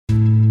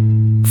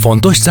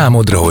Fontos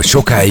számodra, hogy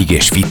sokáig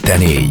és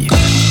fitten élj.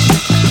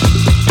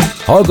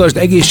 Hallgasd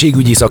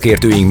egészségügyi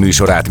szakértőink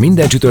műsorát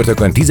minden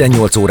csütörtökön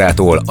 18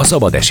 órától a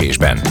szabad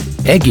esésben.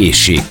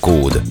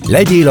 Egészségkód.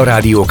 Legyél a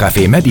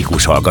Rádiókafé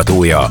medikus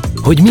hallgatója,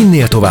 hogy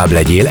minél tovább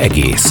legyél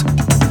egész.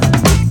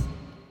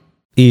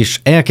 És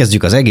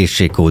elkezdjük az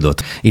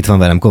egészségkódot. Itt van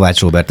velem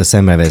Kovács Róbert, a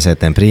Semmelweis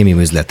Egyetem Prémium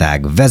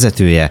Üzletág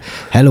vezetője.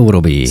 Hello,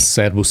 Robi!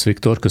 Szerbusz,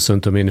 Viktor,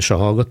 köszöntöm én is a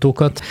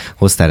hallgatókat.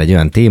 Hoztál egy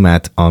olyan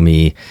témát,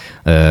 ami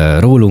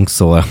rólunk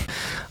szól.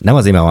 Nem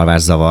azért, mert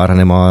alvászavar,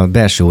 hanem a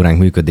belső óránk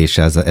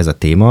működése ez a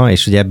téma,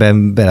 és ugye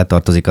ebben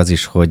beletartozik az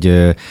is,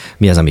 hogy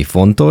mi az, ami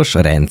fontos,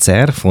 a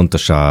rendszer,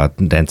 fontos a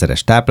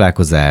rendszeres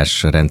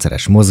táplálkozás,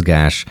 rendszeres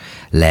mozgás,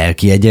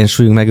 lelki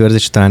egyensúlyunk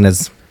megőrzés, talán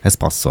ez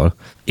passzol.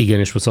 Igen,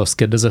 és most azt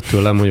kérdezett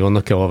tőlem, hogy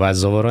vannak-e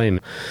alvászavaraim?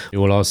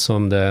 Jól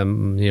alszom, de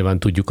nyilván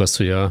tudjuk azt,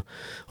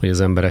 hogy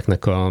az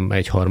embereknek a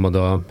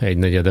egyharmada,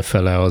 egynegyede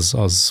fele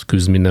az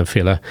küzd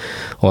mindenféle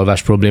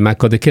alvás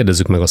problémákkal, de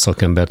kérdezzük meg a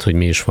szakembert, hogy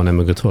mi is van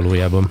mögött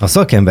valójában. A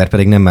szakember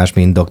pedig nem más,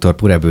 mint dr.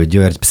 Purebl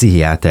György,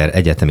 pszichiáter,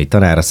 egyetemi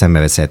tanár, a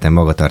Semmelweis Egyetem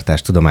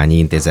Magatartástudományi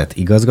Intézet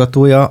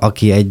igazgatója,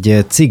 aki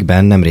egy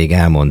cikkben nemrég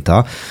elmondta,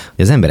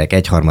 hogy az emberek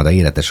egyharmada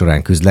élete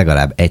során küzd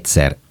legalább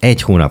egyszer,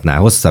 egy hónapnál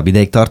hosszabb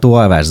ideig tartó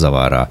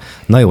alvászavarra.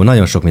 Na jó,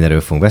 nagyon sok mindenről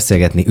fogunk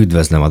beszélgetni.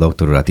 Üdvözlöm a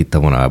doktor urat itt a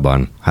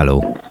vonalban. Hello!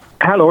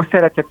 Hello,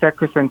 szeretettel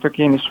köszöntök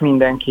én is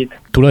mindenkit.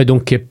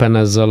 Tulajdonképpen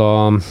ezzel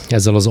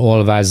az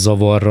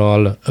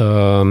alvászavarral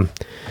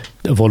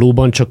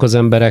valóban csak az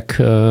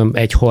emberek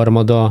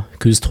egyharmada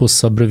küzd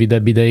hosszabb,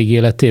 rövidebb ideig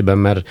életében,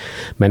 mert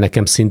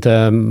nekem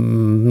szinte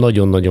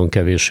nagyon-nagyon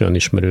kevés olyan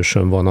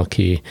ismerősöm van,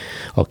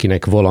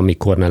 akinek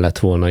valamikor ne lett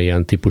volna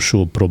ilyen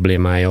típusú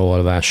problémája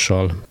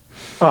alvással.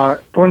 A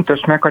pontos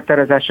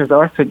meghatározás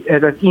az, hogy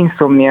ez az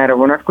inszomniára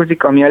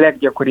vonatkozik, ami a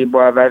leggyakoribb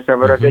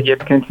alvászavar, az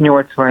egyébként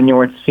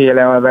 88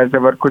 féle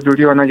alvászavar közül,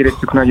 jó, nagy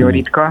részük nagyon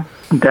ritka,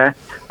 de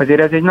azért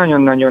ez egy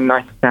nagyon-nagyon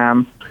nagy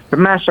szám.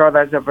 Más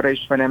alvászavara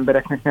is van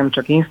embereknek, nem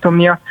csak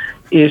inszomnia,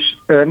 és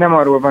nem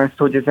arról van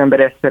szó, hogy az ember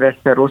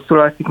egyszer rosszul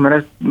alszik, mert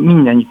ez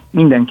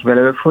mindenkivel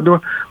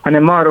előfordul,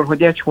 hanem arról,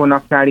 hogy egy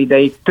hónapnál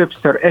ideig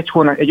többször,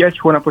 egy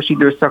hónapos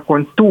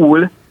időszakon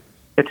túl,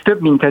 tehát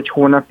több mint egy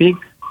hónapig,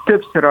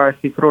 többször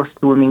alszik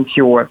rosszul, mint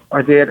jól.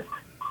 Azért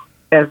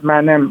ez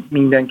már nem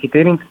mindenkit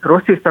érint.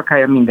 Rossz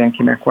éjszakája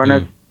mindenkinek van,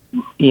 ez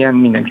ilyen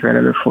mindenkivel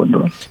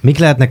előfordul. Mik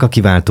lehetnek a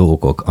kiváltó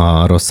okok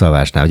a rossz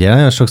alvásnál? Ugye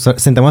nagyon sokszor,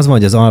 szerintem az van,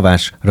 hogy az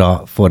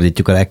alvásra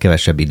fordítjuk a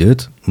legkevesebb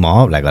időt,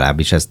 ma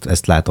legalábbis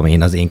ezt látom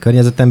én az én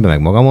környezetemben,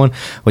 meg magamon,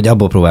 hogy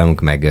abból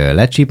próbálunk meg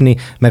lecsípni,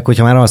 meg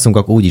hogyha már alszunk,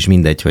 akkor úgyis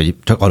mindegy, hogy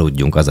csak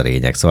aludjunk, az a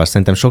lényeg. Szóval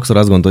szerintem sokszor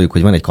azt gondoljuk,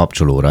 hogy van egy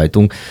kapcsoló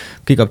rajtunk,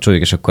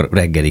 kikapcsoljuk, és akkor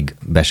reggelig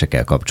be se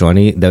kell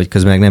kapcsolni, de hogy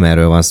közben meg nem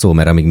erről van szó,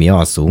 mert amíg mi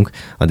alszunk,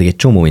 addig egy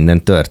csomó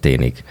minden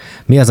történik.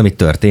 Mi az, ami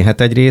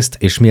történhet egyrészt,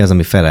 és mi az,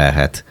 ami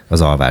felelhet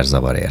az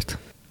alvászavarért?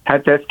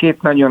 Hát ez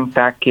két nagyon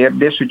tág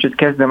kérdés, úgyhogy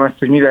kezdem azt,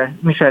 hogy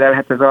mi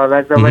felelhet az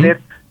alvászavarért.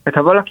 Tehát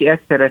ha valaki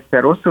egyszer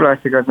rosszul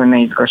alszik, azon ne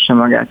izgassa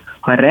magát.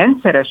 Ha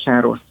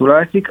rendszeresen rosszul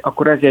alszik,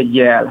 akkor az egy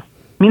jel.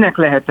 Minek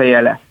lehet a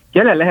jele?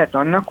 Jele lehet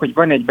annak, hogy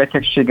van egy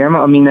betegségem,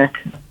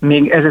 aminek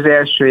még ez az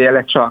első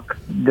jele csak,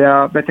 de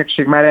a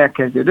betegség már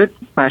elkezdődött,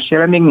 más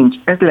jele még nincs.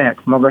 Ez lehet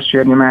magas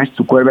vérnyomás,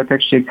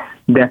 cukorbetegség,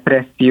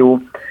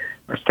 depresszió,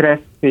 a stressz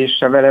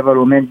és a vele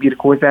való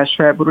megbirkózás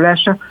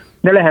felborulása,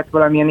 de lehet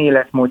valamilyen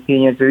életmód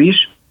tényező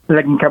is,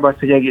 leginkább az,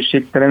 hogy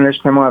egészségtelenül és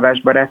nem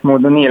alvásbarát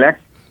módon élek.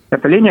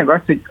 Tehát a lényeg az,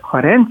 hogy ha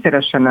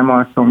rendszeresen nem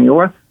alszom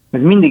jól,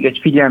 ez mindig egy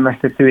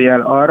figyelmeztető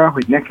jel arra,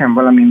 hogy nekem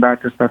valamin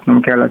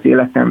változtatnom kell az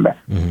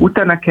életembe.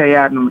 Utána kell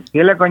járnom, hogy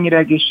tényleg annyira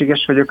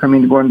egészséges vagyok,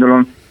 amint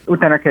gondolom.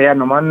 Utána kell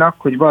járnom annak,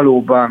 hogy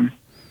valóban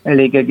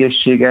elég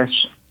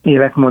egészséges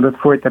életmódot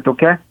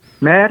folytatok-e,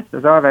 mert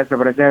az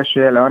alvászavar az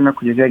első jele annak,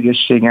 hogy az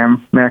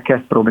egészségemmel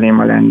kezd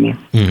probléma lenni.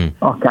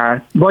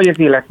 Akár. Vagy az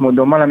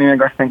életmódom valami,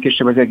 meg aztán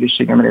később az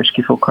egészségemre is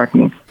ki fog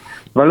hatni.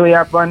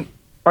 Valójában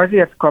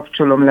azért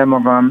kapcsolom le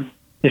magam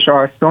és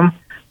alszom,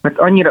 mert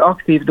annyira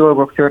aktív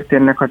dolgok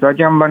történnek az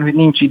agyamban, hogy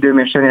nincs időm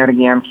és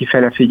energiám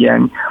kifele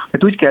figyelni.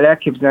 Tehát úgy kell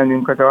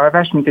elképzelnünk az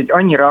alvást, mint egy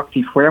annyira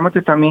aktív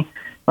folyamatot, ami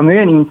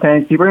olyan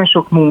intenzív, olyan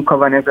sok munka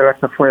van ez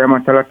alatt a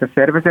folyamat alatt a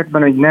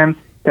szervezetben, hogy nem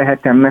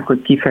tehetem meg,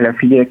 hogy kifele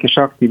figyeljek és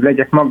aktív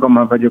legyek,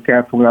 magammal vagyok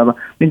elfoglalva.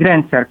 Egy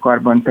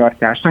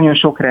rendszerkarbantartás. Nagyon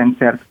sok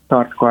rendszer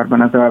tart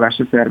karban az alvás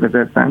a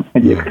szervezetben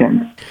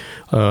egyébként.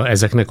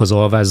 Ezeknek az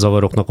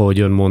alvászavaroknak, ahogy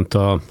ön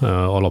mondta,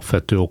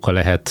 alapvető oka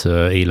lehet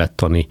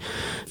élettani,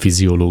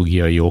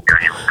 fiziológiai ok,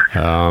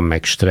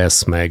 meg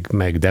stressz,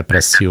 meg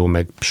depresszió,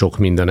 meg sok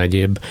minden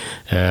egyéb.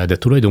 De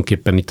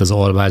tulajdonképpen itt az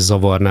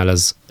alvászavarnál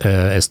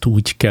ezt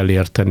úgy kell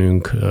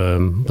értenünk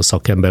a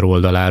szakember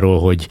oldaláról,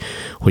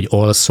 hogy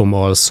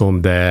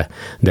alszom,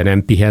 de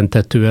nem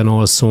pihentetően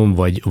alszom,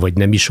 vagy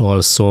nem is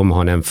alszom,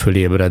 hanem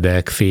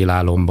fölébredek,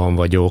 félálomban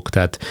vagyok.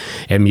 Tehát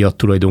emiatt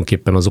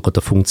tulajdonképpen azokat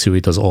a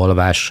funkcióit az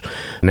alvás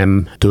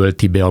nem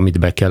tölti be, amit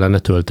be kellene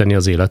tölteni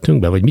az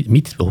életünkbe? Vagy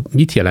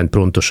mit jelent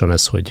pontosan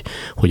ez,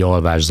 hogy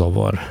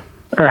alvászavar?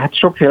 Hát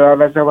sokféle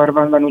alvászavar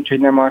van úgy, hogy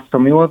nem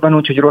alszom jól, van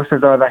úgy, hogy rossz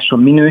az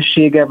alvásom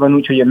minősége, van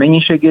úgy, hogy a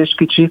mennyisége is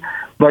kicsi,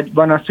 vagy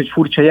van az, hogy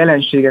furcsa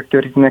jelenségek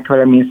történnek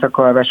velem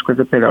éjszaka-alvás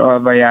között, például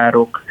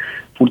alvajárok,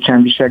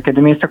 furcsán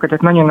viselkedő éjszaka,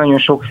 tehát nagyon-nagyon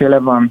sokféle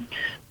van.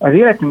 Az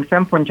életünk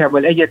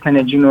szempontjából egyetlen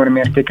egy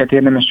zsinórmértéket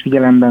érdemes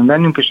figyelemben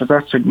vennünk, és az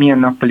az, hogy milyen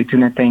nappali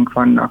tüneteink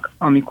vannak,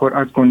 amikor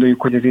azt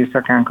gondoljuk, hogy az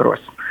éjszakánk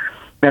rossz.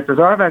 Mert az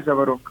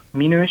alvászavarok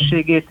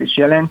minőségét és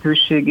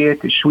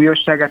jelentőségét és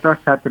súlyosságát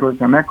azt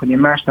határozza meg, hogy én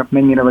másnap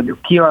mennyire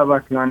vagyok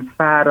kialvatlan,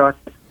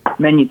 fáradt,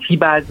 mennyit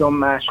hibázom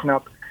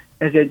másnap.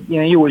 Ez egy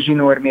ilyen jó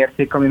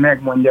zsinórmérték, ami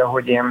megmondja,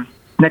 hogy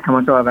nekem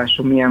az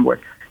alvásom milyen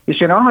volt.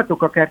 És én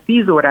alhatok akár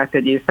 10 órát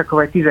egy éjszaka,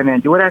 vagy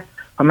 11 órát,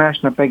 ha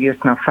másnap egész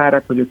nap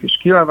fáradt vagyok és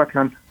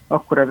kialvatlan,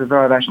 akkor az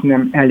alvás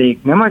nem elég.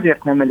 Nem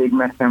azért nem elég,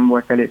 mert nem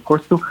volt elég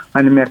hosszú,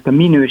 hanem mert a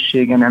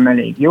minősége nem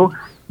elég jó.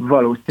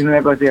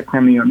 Valószínűleg azért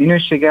nem jó a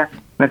minősége,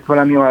 mert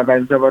valami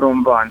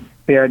alvászavarom van.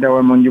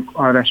 Például mondjuk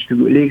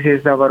alvásfüggő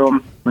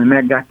légzészavarom, vagy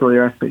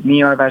meggátolja azt, hogy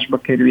mi alvásba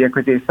kerüljek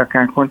az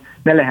éjszakánkon,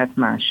 de lehet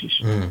más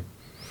is.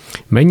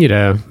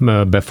 Mennyire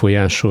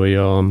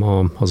befolyásolja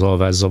az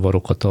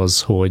alvászavarokat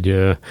az,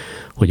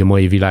 hogy a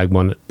mai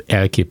világban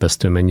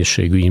elképesztő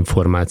mennyiségű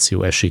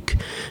információ esik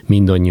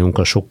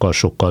mindannyiunkkal,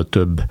 sokkal-sokkal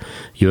több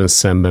jön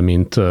szembe,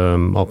 mint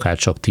akár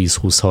csak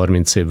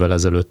 10-20-30 évvel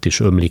ezelőtt is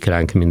ömlik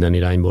ránk minden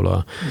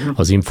irányból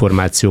az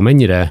információ.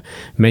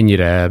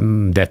 Mennyire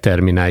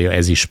determinálja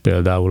ez is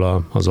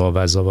például az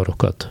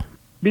alvászavarokat?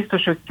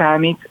 Biztos, hogy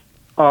számít.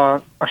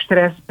 A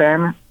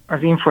stresszben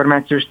az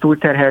információs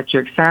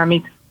túlterheltség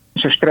számít,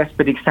 és a stressz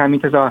pedig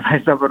számít az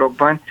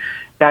alvászavarokban,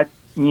 tehát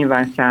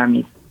nyilván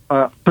számít. A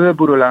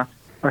fölburul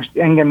az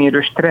engem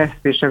érő stressz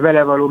és a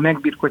vele való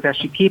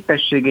megbirkózási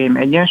képességeim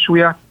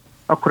egyensúlya,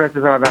 akkor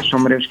az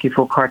alvásomra is ki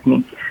fog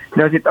hatni.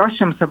 De azért azt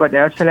sem szabad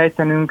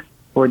elfelejtenünk,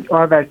 hogy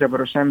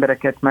alvászavaros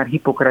embereket már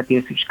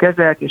Hippokratész is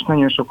kezelt, és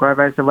nagyon sok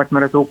alvászavart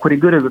már az ókori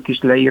görögök is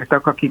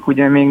leírtak, akik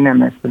ugye még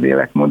nem ezt az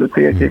életmódot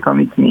élték,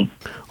 amit mi.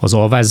 Az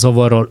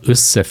alvászavarral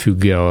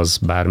összefügg-e az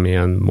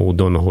bármilyen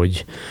módon,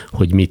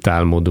 hogy mit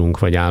álmodunk,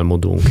 vagy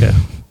álmodunk-e?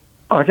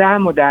 Az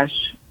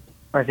álmodás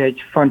az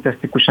egy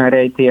fantasztikusan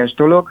rejtélyes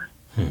dolog.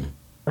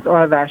 Az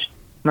alvást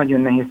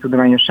nagyon nehéz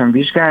tudományosan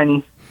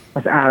vizsgálni,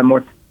 az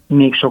álmot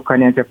még sokkal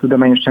nehezebb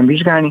tudományosan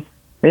vizsgálni.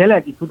 A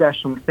jelenlegi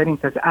tudásunk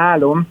szerint az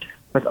álom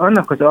az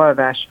annak az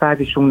alvás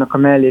fázisunknak a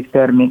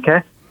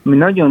mellékterméke, ami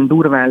nagyon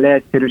durván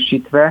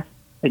leegyszerűsítve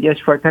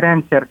egyfajta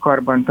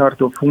rendszerkarban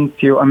tartó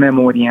funkció a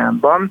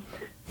memóriámban,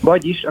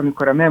 vagyis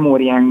amikor a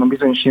memóriánkban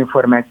bizonyos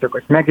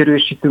információkat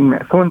megerősítünk,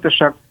 mert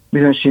fontosak,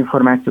 bizonyos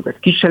információkat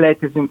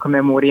kiselejtezünk a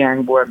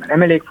memóriánkból, mert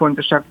nem elég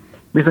fontosak,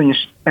 bizonyos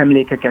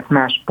emlékeket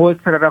más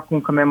polcra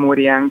rakunk a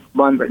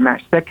memóriánkban, vagy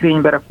más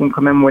szekrénybe rakunk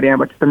a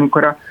memóriába, tehát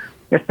amikor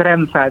ezt a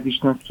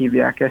REM-fázisnak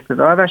hívják, ezt az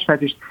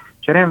alvásfázist,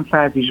 és a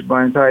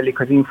REM-fázisban zajlik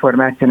az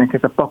információnak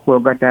ez a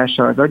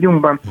pakolgatása az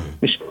agyunkban,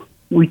 és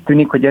úgy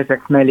tűnik, hogy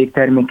ezek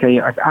melléktermékei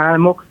az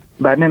álmok,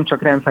 bár nem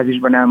csak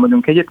REM-fázisban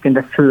álmodunk egyébként,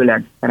 de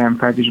főleg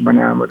REM-fázisban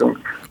álmodunk.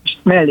 És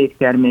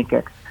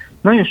melléktermékek.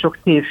 Nagyon sok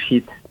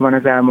tévhit van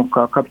az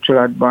álmokkal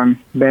kapcsolatban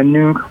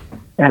bennünk,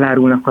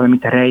 elárulnak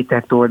valamit a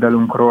rejtett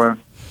oldalunkról,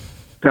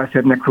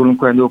 beszélnek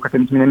rólunk olyan dolgokat,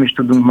 amit mi nem is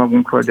tudunk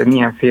magunkról, de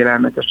milyen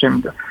félelmetes,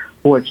 mint a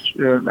holt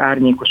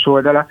árnyékos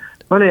oldala.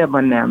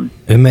 Valójában nem.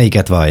 Ön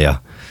melyiket vallja?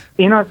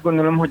 Én azt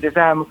gondolom, hogy az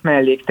álmok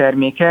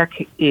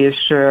melléktermékek,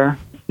 és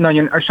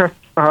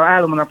ha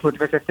álomnaplót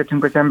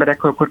vezethetünk az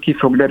emberekkel, akkor ki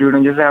fog derülni,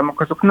 hogy az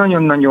álmok azok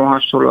nagyon-nagyon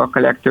hasonlóak a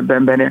legtöbb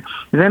embernél.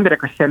 Az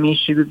emberek a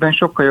személyiségükben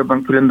sokkal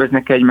jobban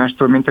különböznek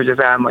egymástól, mint hogy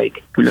az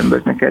álmaik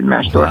különböznek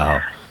egymástól.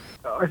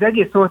 Wow. Az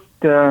egész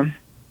ott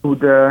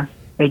tud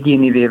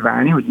egyénivé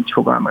válni, hogy így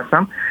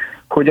fogalmazzam,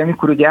 hogy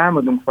amikor ugye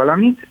álmodunk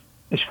valamit,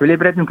 és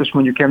fölébredünk, és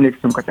mondjuk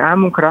emlékszünk az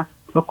álmunkra,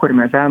 akkor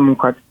mi az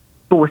álmunkat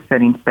szó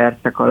szerint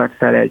percek alatt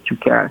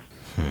felejtjük el.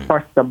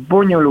 Azt a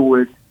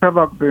bonyolult,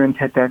 szavakba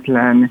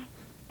önthetetlen,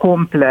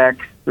 komplex,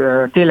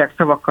 tényleg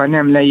szavakkal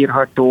nem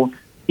leírható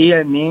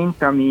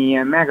élményt, ami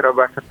ilyen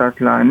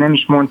megragadhatatlan, nem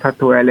is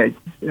mondható el egy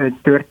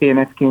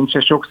történetként se,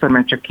 sokszor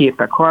már csak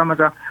képek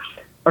halmaza,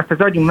 azt az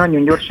agyunk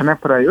nagyon gyorsan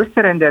megpróbálja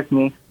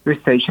összerendezni,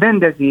 össze is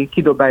rendezi,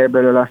 kidobálja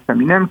belőle azt,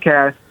 ami nem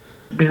kell,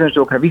 bizonyos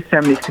dolgokra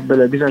visszaemlékszik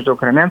belőle, bizonyos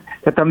dolgokra nem.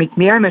 Tehát amit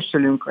mi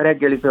elmesélünk a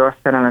reggeliző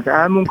asztalán az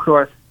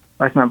álmunkról,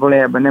 az már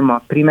valójában nem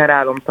a primer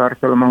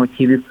álomtartalom, ahogy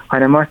hívjuk,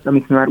 hanem azt,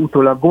 amit mi már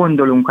utólag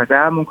gondolunk az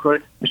álmunkról,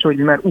 és hogy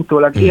mi már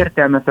utólag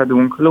értelmet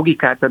adunk,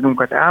 logikát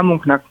adunk az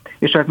álmunknak,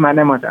 és az már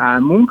nem az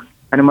álmunk,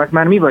 hanem az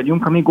már mi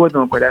vagyunk, a mi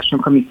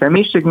gondolkodásunk, a mi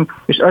személyiségünk,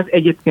 és az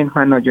egyébként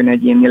már nagyon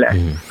egyéni lesz.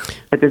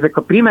 Tehát ezek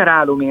a primer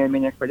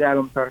álomélmények vagy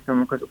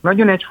álomtartalmak azok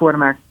nagyon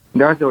egyformák,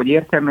 de az, ahogy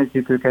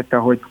értelmezzük őket,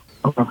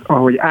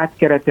 ahogy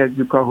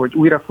átkeretezzük, ahogy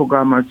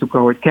újrafogalmazzuk,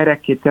 ahogy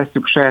kerekké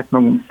tesszük saját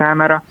magunk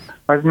számára,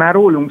 az már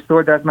rólunk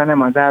szól, de az már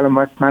nem az álom,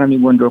 az már a mi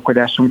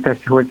gondolkodásunk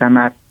teszi hozzá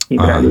már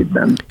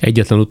ébrenlétben.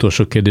 Egyetlen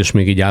utolsó kérdés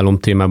még így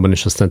álomtémában,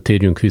 és aztán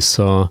térjünk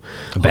vissza a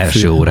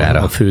belső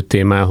órára. A fő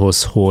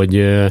témához,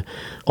 hogy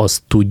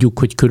azt tudjuk,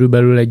 hogy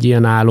körülbelül egy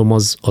ilyen álom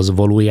az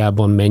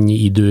valójában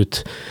mennyi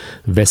időt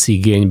vesz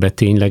igénybe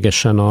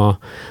ténylegesen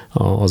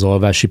az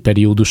alvási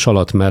periódus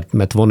alatt,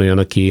 mert van olyan,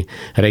 aki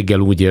reggel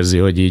úgy érzi,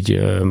 hogy így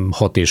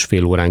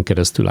 6,5 órán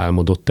keresztül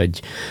álmodott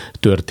egy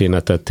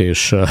történetet,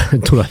 és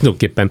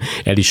tulajdonképpen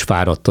el is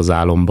fáradt az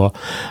álomba.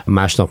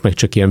 Másnak meg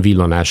csak ilyen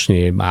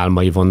villanásnyi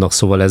álmai vannak,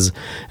 szóval ez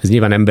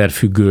nyilván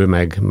emberfüggő,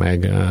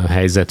 meg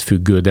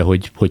helyzetfüggő, de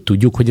hogy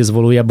tudjuk, hogy ez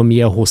valójában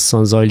milyen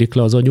hosszan zajlik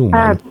le az agyunkban?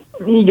 Hát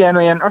igen,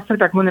 olyan azt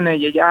szokták mondani,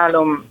 hogy egy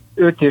álom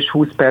 5 és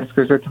 20 perc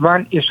között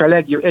van, és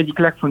egyik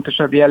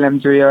legfontosabb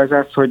jellemzője az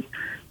az, hogy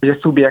a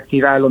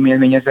szubjektív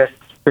álomélmény ez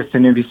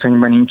köszönő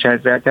viszonyban nincs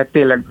ezzel. Tehát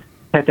tényleg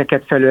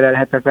heteket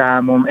felölelhet az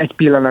álmom, egy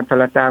pillanat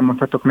alatt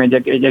álmodhatok meg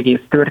egy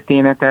egész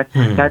történetet,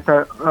 tehát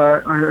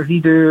az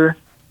idő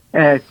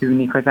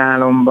eltűnik az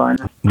álomban.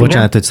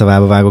 Bocsánat, hogy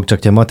szavába vágok,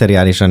 csak ha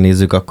materiálisan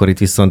nézzük, akkor itt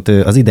viszont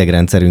az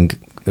idegrendszerünk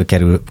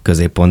kerül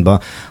középpontba,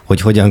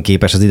 hogy hogyan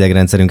képes az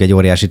idegrendszerünk egy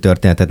óriási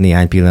történetet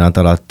néhány pillanat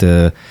alatt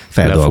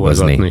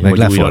feldolgozni, meg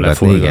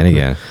leforgatni.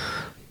 Igen.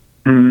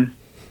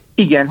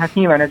 Igen, hát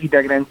nyilván az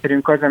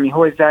idegrendszerünk az, ami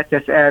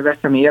hozzátesz, elvesz,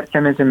 ami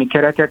értelmez, ami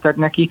keretet ad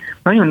neki.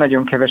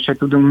 Nagyon-nagyon keveset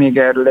tudunk még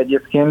erről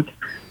egyébként.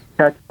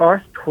 Tehát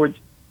azt, hogy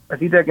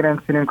az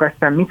idegrendszerünk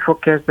aztán mit fog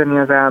kezdeni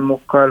az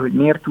álmokkal, hogy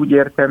miért úgy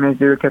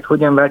értelmezi őket,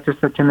 hogyan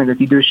változtatja meg az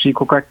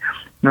idősíkokat,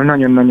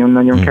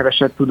 nagyon-nagyon-nagyon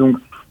keveset tudunk.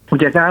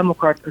 Ugye az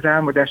álmokat, az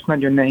álmodást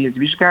nagyon nehéz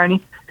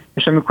vizsgálni,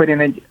 és amikor én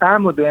egy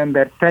álmodó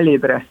embert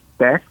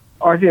felébresztek,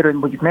 azért, hogy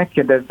mondjuk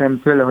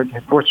megkérdezzem tőle, hogy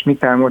hát bocs,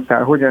 mit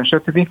álmodtál, hogyan,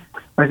 stb.,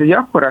 az egy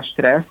akkora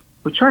stressz,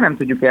 hogy soha nem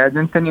tudjuk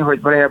eldönteni,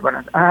 hogy valójában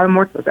az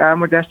álmot, az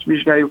álmodást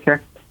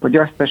vizsgáljuk-e, vagy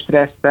azt a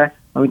stresszt,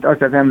 amit az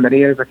az ember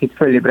érez, akit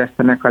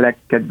fölébresztenek a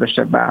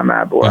legkedvesebb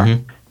álmából.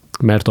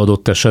 Mert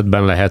adott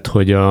esetben lehet,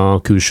 hogy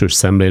a külsős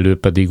szemlélő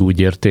pedig úgy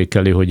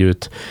értékeli, hogy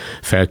őt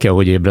fel kell,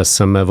 hogy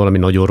ébresszen, mert valami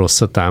nagyon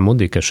rosszat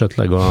álmodik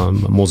esetleg a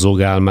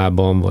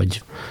mozogálmában,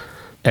 vagy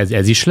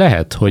ez is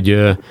lehet,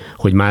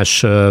 hogy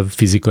más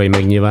fizikai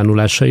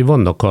megnyilvánulásai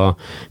vannak a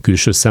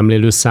külső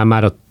szemlélő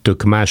számára,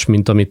 tök más,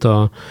 mint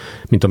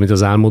amit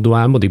az álmodó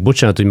álmodik?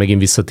 Bocsánat, hogy megint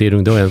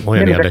visszatérünk, de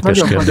olyan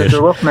érdekes kérdés. Nagyon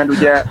dolgok, mert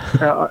ugye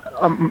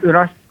ön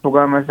azt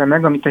fogalmazza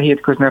meg, amit a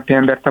hétköznapi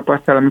ember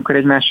tapasztal, amikor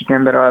egy másik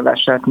ember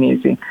alvását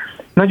nézi.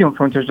 Nagyon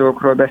fontos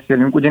dolgokról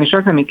beszélünk, ugyanis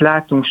az, amit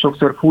látunk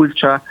sokszor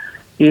furcsa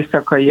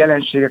éjszakai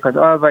jelenségek, az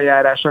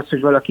alvajárás, az,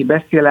 hogy valaki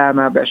beszél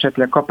álmába,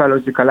 esetleg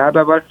kapálózik a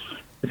lábával,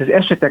 ez az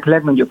esetek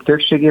legnagyobb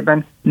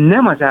többségében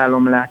nem az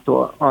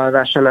álomlátó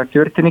alvás alatt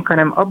történik,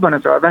 hanem abban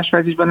az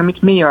alvásfázisban,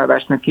 amit mély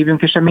alvásnak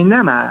hívunk, és ami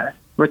nem áll,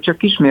 vagy csak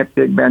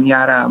kismértékben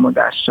jár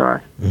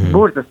álmodással.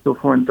 Borzasztó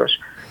fontos.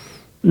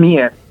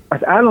 Miért?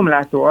 Az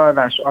álomlátó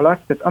alvás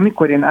alatt, tehát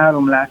amikor én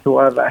álomlátó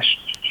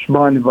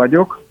alvásban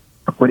vagyok,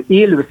 akkor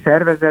élő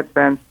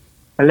szervezetben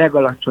a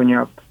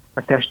legalacsonyabb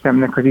a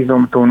testemnek az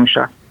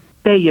izomtónusa.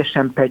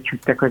 Teljesen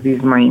pegyhűttek az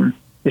izmaim,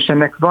 és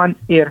ennek van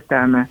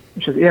értelme,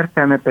 és az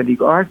értelme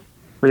pedig az,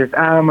 hogy az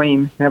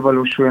álmaim ne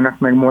valósuljanak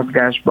meg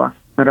mozgásba,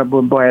 mert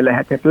abból baj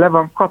lehetett. Le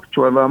van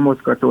kapcsolva a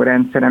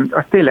mozgatórendszerem.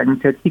 Az tényleg,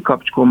 mint egy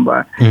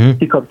kikapcsgombbal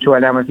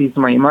kikapcsolnám az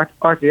izmaimat,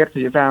 azért,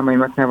 hogy az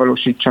álmaimat ne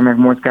valósítsa meg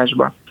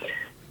mozgásba.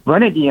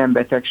 Van egy ilyen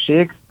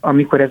betegség,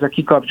 amikor ez a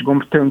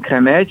kikapcsgomb tönkre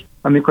megy,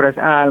 amikor az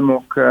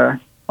álmok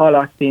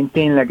alatt én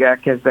tényleg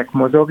elkezdek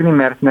mozogni,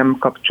 mert nem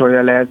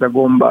kapcsolja le ez a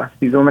gomba az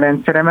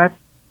izomrendszeremet,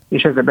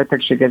 és ez a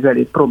betegség ez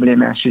elég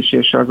problémás is,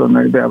 és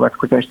azonnal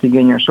beavatkozást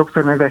igényel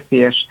sokszor, mert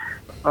veszélyes.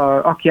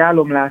 Aki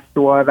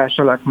álomlátó alvás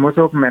alatt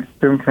mozog, mert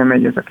tönkre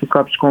megy ez a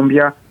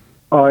kikapcsgombja,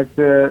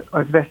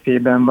 az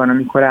veszélyben van,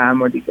 amikor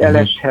álmodik.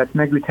 Eleshet,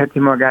 megütheti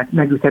magát,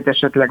 megüthet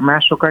esetleg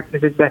másokat,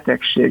 ez egy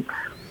betegség.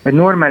 Egy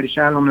normális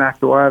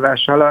álomlátó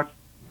alvás alatt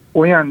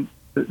olyan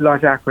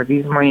lazák az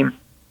izmaim,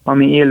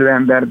 ami élő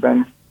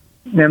emberben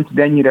nem tud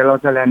ennyire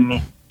laza lenni,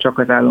 csak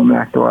az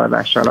álomlátó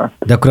alvás alatt.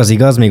 De akkor az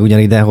igaz még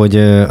ugyanide, hogy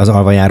az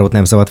alvajárót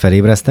nem szabad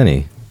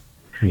felébreszteni?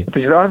 Hát,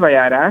 hogy az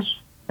alvajárás,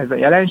 ez a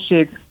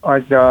jelenség,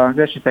 az az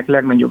esetek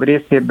legnagyobb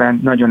részében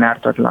nagyon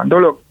ártatlan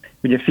dolog.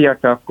 Ugye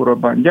fiatal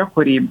korban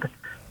gyakoribb,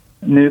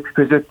 nők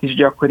között is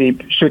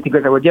gyakoribb, sőt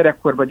igazából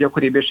gyerekkorban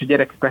gyakoribb, és a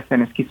gyerekek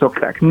aztán ezt ki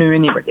szokták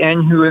nőni, vagy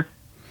enyhül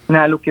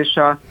náluk, és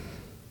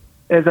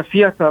ez a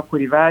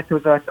fiatalkori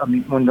változat,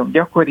 amit mondom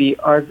gyakori,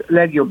 az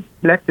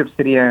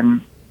legtöbbször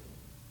ilyen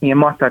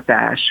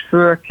matatás.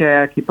 Föl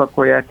kell,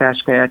 kipakolja a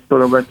táskáját,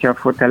 tologatja a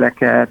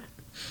foteleket,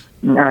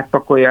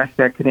 átpakolja a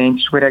szekrényt,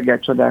 és reggel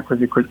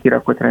csodálkozik, hogy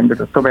kirakott rendet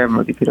a szobában,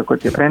 vagy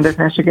kirakott a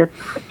rendetlenséget.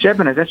 És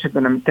ebben az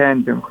esetben, ami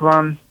teendőnk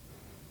van,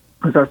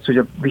 az az,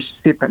 hogy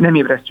szépen nem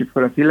ébresztjük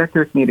fel az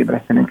illetőt, miért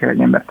ébresztenénk el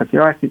egy embert, aki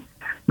alszik,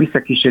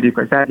 visszakísérjük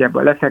az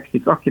ágyába,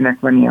 lefekszik, akinek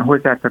van ilyen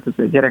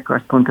hozzátartozó gyereke,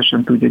 az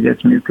pontosan tudja, hogy ez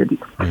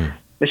működik.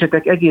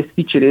 Esetek egész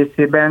kicsi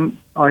részében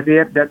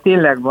azért, de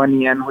tényleg van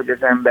ilyen, hogy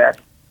az ember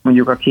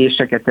mondjuk a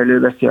késeket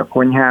előveszi a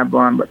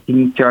konyhában, vagy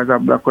kinyitja az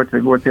ablakot,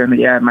 vagy volt olyan,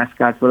 hogy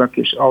elmászkált valaki,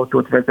 és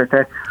autót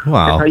vezetett. Wow.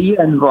 Tehát ha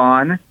ilyen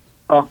van,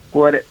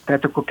 akkor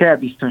kell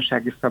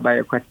biztonsági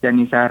szabályokat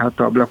tenni,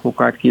 zárható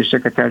ablakokat,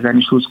 késeket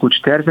elzárni,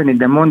 sluszkulcs terzeni,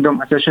 de mondom,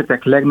 az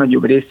esetek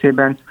legnagyobb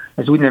részében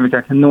az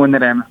úgynevezett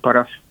non-REM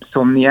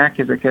paraszomniák,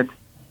 ezeket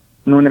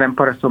non-REM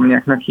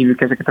paraszomniáknak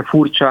hívjuk ezeket a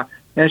furcsa,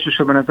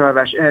 elsősorban az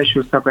alvás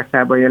első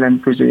szakaszában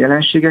jelentkező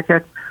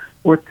jelenségeket,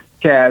 ott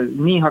kell,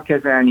 néha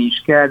kezelni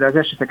is kell, de az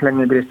esetek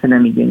legnagyobb része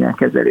nem igényel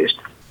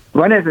kezelést.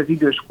 Van ez az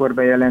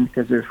időskorban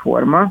jelentkező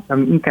forma,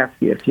 ami inkább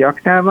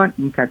férfiaknál van,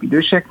 inkább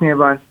időseknél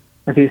van,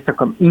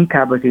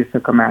 inkább az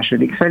éjszaka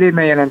második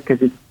felében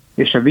jelentkezik,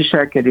 és a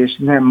viselkedés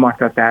nem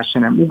matatás,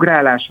 hanem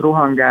ugrálás,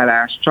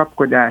 rohangálás,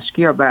 csapkodás,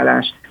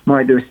 kiabálás,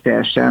 majd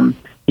összeesem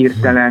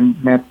hirtelen,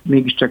 mert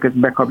mégiscsak ez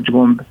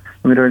bekapcsgomb,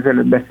 amiről az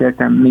előbb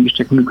beszéltem,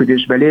 mégiscsak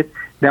működésbe lép,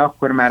 de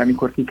akkor már,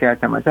 amikor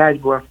kikeltem az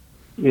ágyból,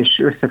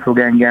 és össze fog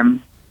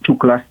engem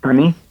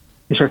csuklasztani,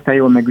 és aztán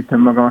jól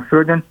megütöm magam a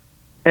földön.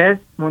 Ez,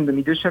 mondom,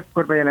 idősebb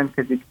korban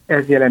jelentkezik,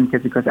 ez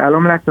jelentkezik az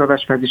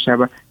álomlátóalvás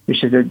fázisában, és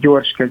ez egy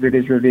gyors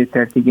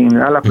kezelésből-vételt igénylő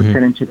állapot,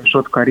 szerencsére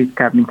sokkal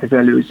ritkább, mint az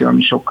előző,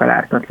 ami sokkal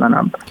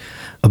ártatlanabb.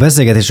 A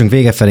beszélgetésünk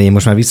vége felé én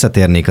most már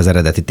visszatérnék az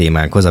eredeti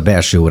témánkhoz, a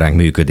belső óránk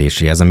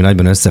működéséhez, ami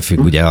nagyban összefügg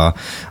ugye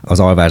az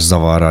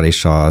alvászavarral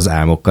és az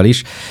álmokkal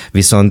is.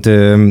 Viszont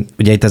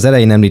ugye itt az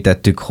elején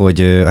említettük,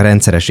 hogy a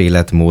rendszeres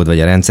életmód, vagy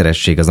a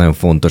rendszeresség az nagyon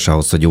fontos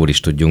ahhoz, hogy jól is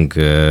tudjunk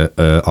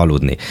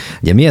aludni.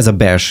 Ugye mi ez a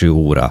belső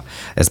óra?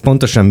 Ez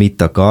pontosan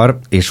mit akar,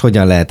 és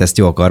hogyan lehet ezt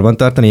jól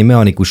karbantartani? Én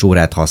mechanikus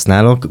órát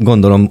használok,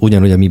 gondolom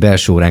ugyanúgy a mi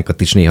belső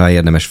óránkat is néha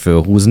érdemes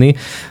fölhúzni,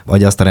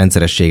 vagy azt a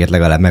rendszerességet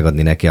legalább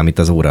megadni neki, amit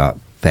az óra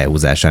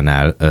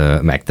felhúzásánál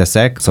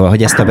megteszek. Szóval,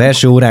 hogy ezt a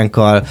belső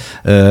óránkkal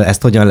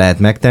ezt hogyan lehet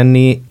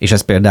megtenni, és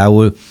ez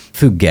például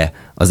függ-e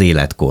az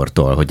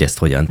életkortól, hogy ezt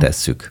hogyan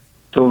tesszük?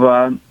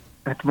 Szóval,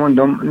 hát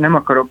mondom, nem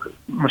akarok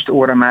most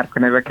óramárka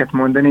neveket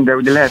mondani, de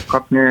ugye lehet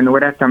kapni olyan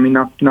órát, ami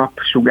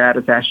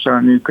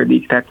napsugárzással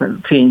működik, tehát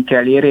fény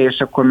kell érje, és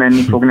akkor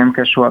menni fog, nem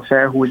kell soha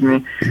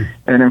felhúzni,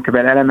 nem kell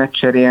elemet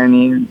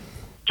cserélni,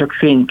 csak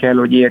fény kell,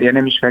 hogy érje,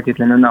 nem is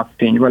feltétlenül a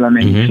napfény,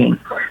 valamennyi fény.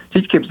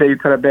 Így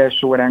képzeljük el a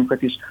belső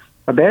óránkat is.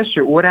 A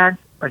belső óránk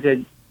az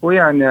egy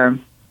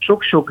olyan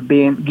sok-sok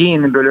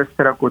génből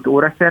összerakott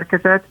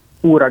óraszerkezet,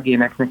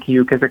 óragéneknek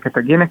hívjuk ezeket a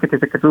géneket,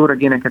 ezeket az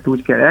óragéneket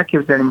úgy kell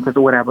elképzelni, mint az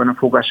órában a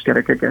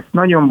fogaskerekek. Ez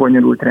nagyon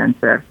bonyolult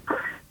rendszer.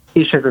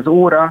 És ez az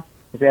óra,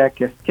 ez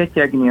elkezd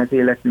ketyegni az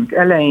életünk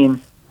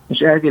elején, és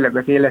elvileg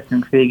az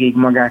életünk végéig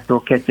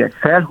magától ketyeg.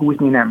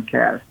 Felhúzni nem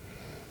kell.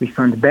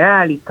 Viszont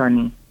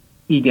beállítani,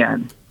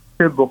 igen,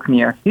 több ok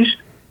miatt is.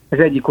 Az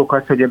egyik ok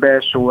az, hogy a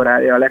belső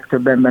órája a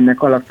legtöbb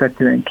embernek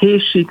alapvetően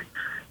késik.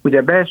 Ugye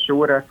a belső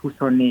óra az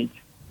 24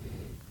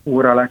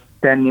 óra alatt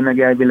tenni meg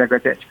elvileg az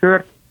egy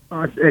kört.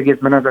 Az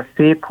egészben az a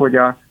szép, hogy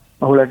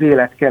ahol az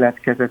élet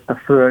keletkezett a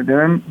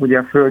Földön, ugye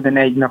a Földön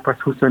egy nap az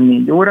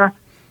 24 óra,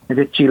 ez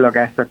egy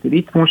csillagászati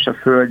ritmus, a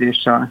Föld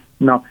és a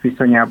nap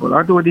viszonyából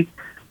adódik,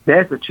 de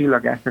ez a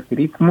csillagászati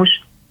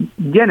ritmus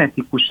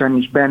genetikusan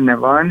is benne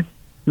van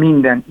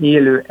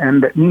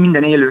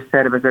minden élő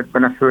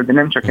szervezetben a Földön,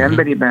 nem csak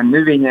emberiben,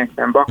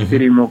 növényekben,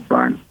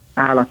 baktériumokban,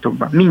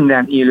 állatokban,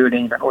 minden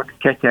élőlényben ott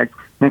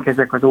ketyegnek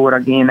ezek az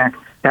óragének.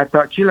 Tehát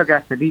a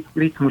csillagászati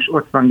ritmus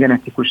ott van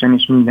genetikusan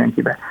is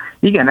mindenkiben.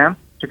 Igen, nem?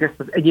 Csak ezt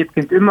az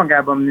egyébként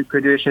önmagában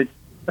működő, és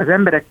az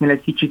embereknél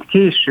egy kicsit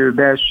késő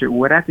belső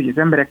órát, ugye az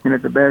embereknél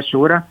ez a belső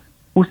óra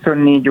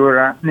 24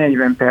 óra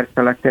 40 perc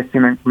alatt teszi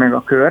meg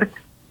a kört,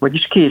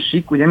 vagyis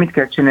késik, ugye mit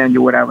kell csinálni egy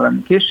órával,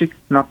 ami késik,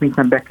 nap mint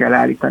nap be kell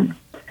állítani.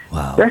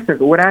 Wow. Ezt az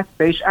órát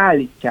be is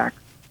állítják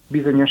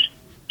bizonyos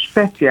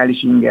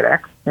speciális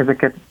ingerek,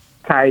 ezeket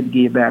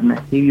Zeitgebernek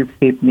hívjuk,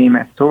 szép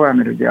német szóval,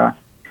 mert ugye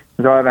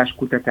az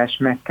alváskutatás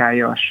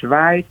Mekkája a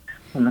Svájc,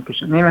 annak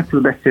is a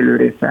németül beszélő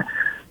része.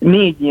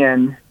 4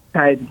 ilyen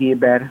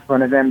Zeitgeber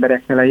van az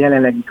embereknél a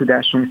jelenlegi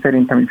tudásunk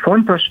szerint, ami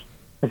fontos.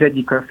 Az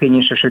egyik a fény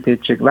és a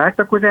sötétség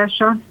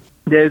váltakozása,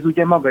 de ez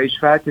ugye maga is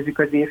változik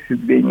az év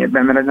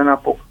függvényében, mert a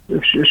napok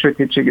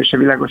sötétség és a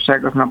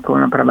világosság az napról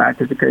napra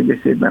változik egy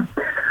évben.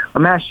 A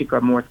másik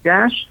a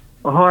mozgás,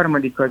 a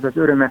harmadik az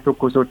örömet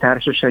okozó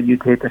társas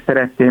együttlét, a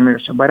szeretteim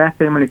és a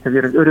barátaimmal, itt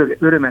azért az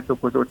örömet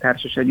okozó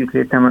társas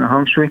együttléten van a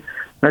hangsúly,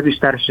 az is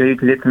társas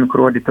együttlét, amikor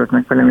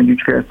ordítottak velem egy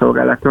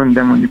ügyfélszolgálaton,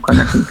 de mondjuk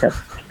annak inkább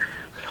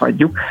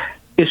hagyjuk.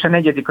 És a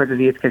negyedik az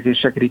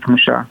étkezések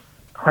ritmusa.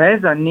 Ha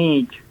ez a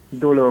 4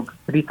 dolog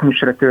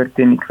ritmusra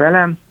történik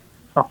velem,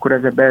 akkor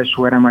ez a belső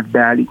órámat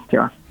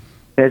beállítja.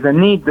 Ha ez a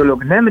 4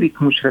 dolog nem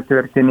ritmusra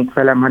történik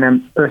velem,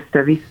 hanem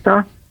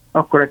össze-vissza,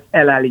 akkor ez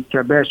elállítja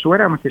a belső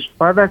órámat, és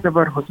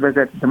alvászavarhoz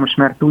vezet, de most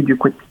már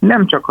tudjuk, hogy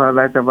nem csak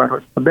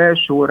alvászavarhoz. A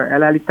belső óra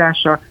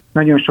elállítása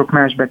nagyon sok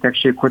más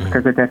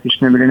betegségkockázatát is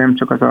növeli, nem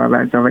csak az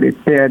alvászavarét.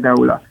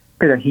 Például a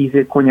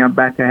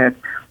hízékonyabbá tehet,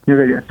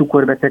 növeli a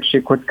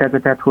cukorbetegség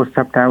kockázatát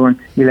hosszabb távon,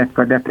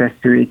 illetve a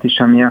depresszióit is,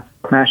 ami a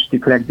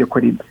második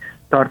leggyakoribb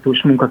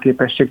tartós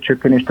munkaképesség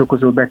csökkenést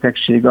okozó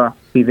betegség a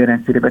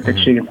szívérendszeri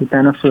betegségek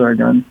után a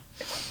Földön.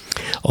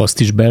 Azt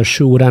is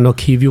belső órának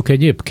hívjuk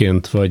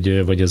egyébként,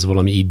 vagy ez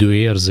valami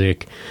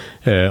időérzék,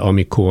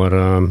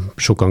 amikor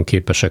sokan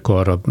képesek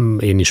arra,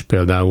 én is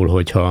például,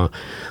 hogyha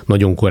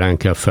nagyon korán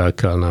kell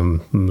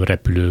felkelnem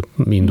repülő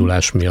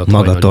indulás miatt.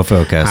 Magadtól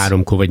felkelsz.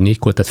 3-kor vagy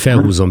 4-kor, tehát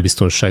felhúzom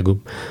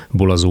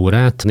biztonságból az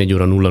órát 4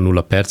 óra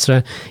 00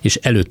 percre, és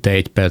előtte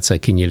 1 perccel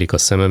kinyílik a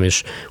szemem,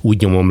 és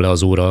úgy nyomom le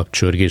az óra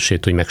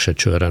csörgését, hogy meg se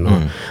csörren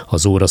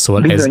az óra.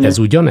 Szóval ez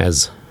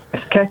ugyanez?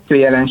 Ez 2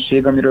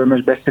 jelenség, amiről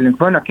most beszélünk.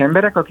 Vannak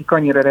emberek, akik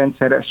annyira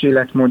rendszeres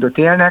életmódot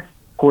élnek,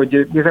 hogy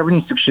igazából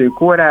nincs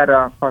szükségük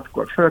órára,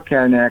 6-kor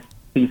fölkelnek,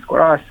 10-kor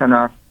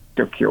alszanak,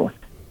 tök jó.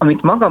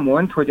 Amit maga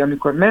mond, hogy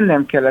amikor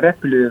mennem kell a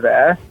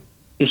repülővel,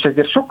 és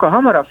ezért sokkal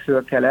hamarabb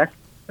fölkelek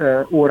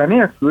óra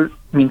nélkül,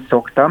 mint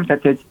szoktam,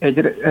 tehát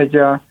egy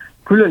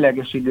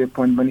különleges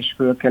időpontban is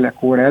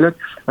fölkelek óra előtt,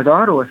 az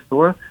arról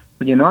szól,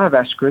 hogy én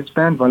alvás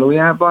közben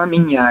valójában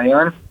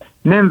mindnyájan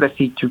nem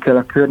veszítjük el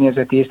a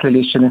környezet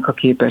észlelésének a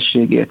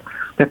képességét.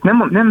 Tehát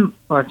nem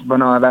az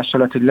van alvás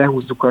alatt, hogy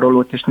lehúzzuk a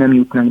rolót, és nem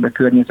jutnak be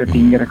környezeti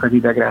ingerek az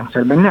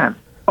idegrendszerben. Nem.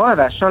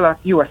 Alvás alatt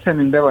jó, a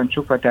szemünkbe van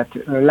csukva, tehát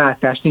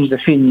látás nincs, de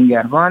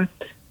fényinger van.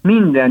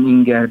 Minden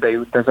ingerbe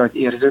jut az agy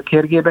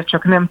érzőkérgébe,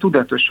 csak nem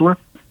tudatosul.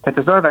 Tehát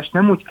az alvást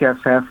nem úgy kell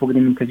felfogni,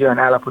 mint egy olyan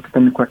állapotot,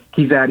 amikor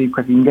kizárjuk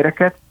az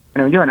ingereket,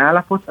 hanem egy olyan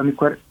állapot,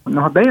 amikor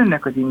ha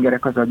bejönnek az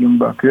ingerek az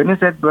agyunkba a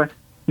környezetből,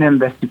 nem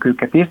vesszük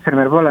őket észre,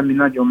 mert valami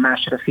nagyon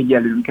másra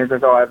figyelünk, ez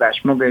az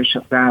alvás maga és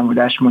az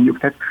álmodás mondjuk.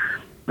 Tehát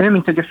olyan,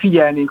 mint hogy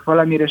figyelnénk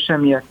valamire,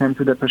 semmiért nem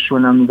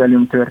tudatosulna, ami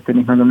velünk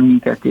történik, meg ami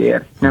minket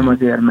ér. Nem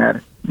azért,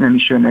 mert nem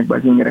is jönnek be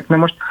az ingerek. Na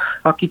most,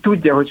 aki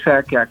tudja, hogy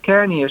fel kell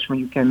kelni, és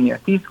mondjuk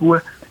emiatt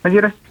izgul,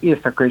 azért az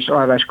éjszaka és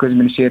alvás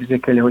közben is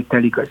érzékeli, hogy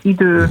telik az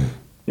idő,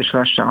 és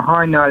lassan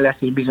hajnal lesz,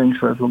 és bizony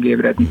fel fog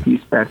ébredni 10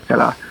 perccel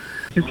a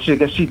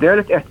szükséges idő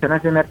előtt, egyszerűen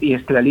azért, mert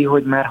észleli,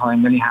 hogy már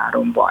hajnali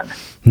 3 van.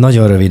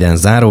 Nagyon röviden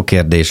záró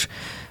kérdés.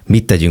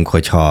 Mit tegyünk,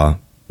 hogyha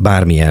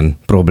bármilyen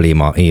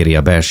probléma éri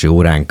a belső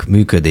óránk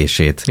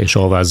működését? És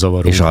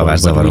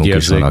alvászavarunk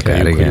is van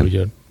akár,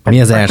 igen.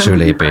 Mi az első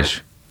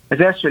lépés? Az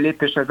első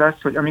lépés az,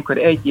 hogy amikor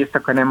egy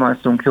éjszaka nem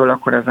alszunk jól,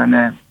 akkor azzal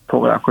ne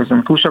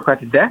foglalkozunk túl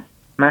sokat, de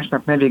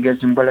másnap ne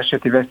végezzünk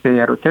baleseti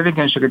veszélyjáró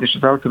tevékenységet, és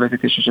az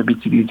autóvezetés és a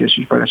biciklizés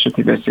is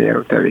baleseti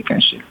veszélyjáró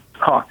tevékenység.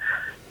 Ha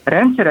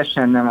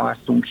rendszeresen nem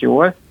alszunk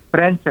jól,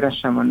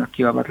 rendszeresen vannak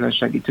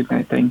kialvatlansági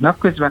tüneteink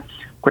napközben,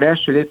 akkor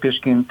első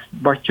lépésként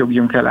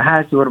battyogjunk el a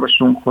házi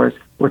orvosunkhoz,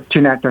 ott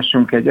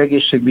csináltassunk egy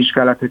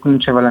egészségvizsgálatot,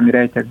 nincs-e valami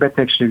rejtett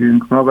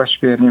betegségünk, magas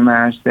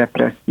vérnyomás,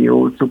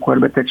 depresszió,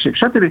 cukorbetegség,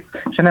 stb.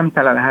 És ha nem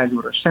talál a házi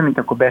orvos semmit,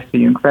 akkor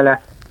beszéljünk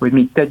vele, hogy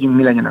mit tegyünk,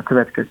 mi legyen a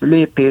következő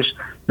lépés,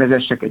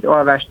 vezessek egy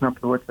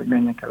alvásnaplót, vagy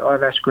menjek el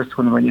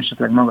alvásközpontba, vagy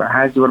esetleg maga a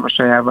házi orvos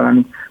ajánl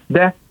valamit.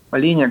 De a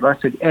lényeg az,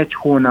 hogy 1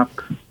 hónap,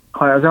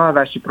 ha az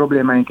alvási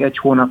problémáink 1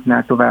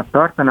 hónapnál tovább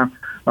tartanak,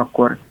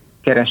 akkor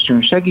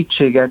keressünk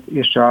segítséget,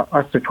 és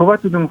azt, hogy hova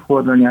tudunk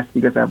fordulni, azt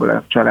igazából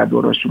a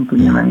családorvosunk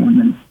tudja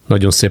megmondani.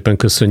 Nagyon szépen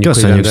köszönjük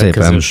hogy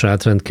rendelkezésre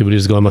állt, rendkívül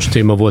izgalmas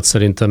téma volt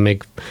szerintem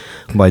még.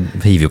 Majd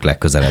hívjuk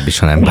legközelebb is,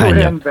 ha nem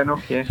bánja. Rendben,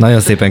 okay. Nagyon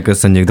szépen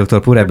köszönjük dr.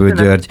 Purebl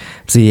György,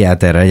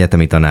 pszichiáterrel,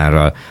 egyetemi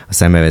tanárral, a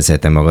Semmelweis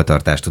Egyetem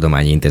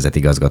Magatartástudományi Intézet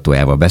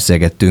igazgatójával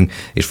beszélgettünk,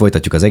 és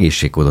folytatjuk az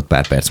egészségkódot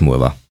pár perc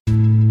múlva.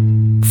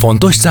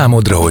 Fontos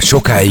számodra, hogy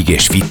sokáig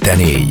és fitten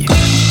élj.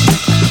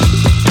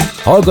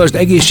 Hallgasd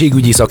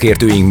egészségügyi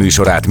szakértőink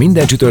műsorát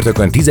minden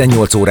csütörtökön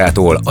 18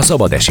 órától a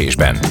szabad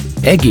esésben.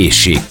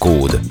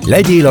 Egészségkód.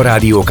 Legyél a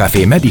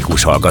Rádiókafé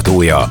medikus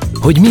hallgatója,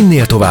 hogy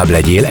minél tovább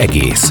legyél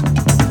egész.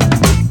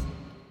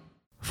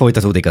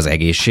 Folytatódik az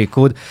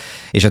Egészségkód,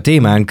 és a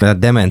témánk a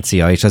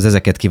demencia és az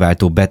ezeket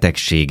kiváltó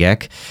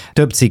betegségek.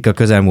 Több cikk a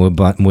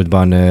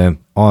közelmúltban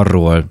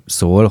arról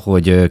szól,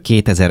 hogy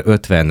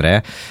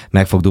 2050-re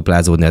meg fog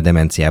duplázódni a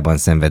demenciában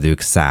szenvedők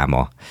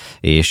száma,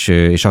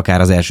 és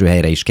akár az első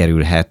helyre is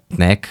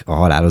kerülhetnek a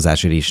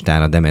halálozási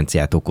listán a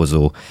demenciát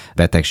okozó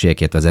betegségek,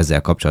 illetve az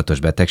ezzel kapcsolatos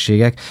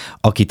betegségek.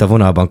 Akit a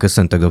vonalban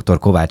köszöntök, dr.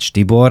 Kovács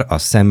Tibor, a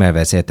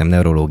Semmelweis Egyetem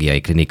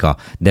Neurológiai Klinika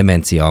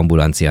demencia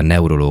ambulancia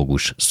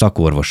neurológus,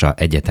 szakorvosa,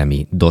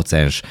 egyetemi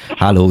docens.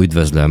 Háló,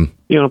 üdvözlöm!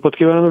 Jó napot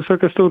kívánok,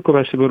 szerkesztő úr,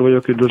 Kovács Tibor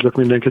vagyok, üdvözlök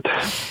mindenkit.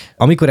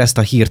 Amikor ezt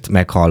a hírt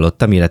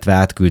meghallottam, illetve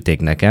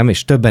átküldték nekem,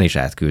 és többen is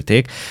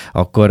átküldték,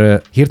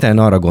 akkor hirtelen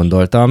arra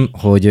gondoltam,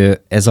 hogy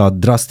ez a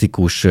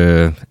drasztikus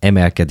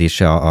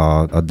emelkedése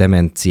a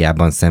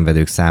demenciában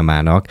szenvedők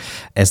számának,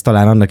 ez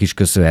talán annak is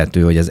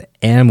köszönhető, hogy az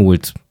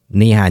elmúlt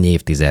néhány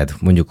évtized,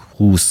 mondjuk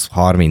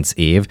 20-30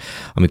 év,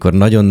 amikor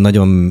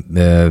nagyon-nagyon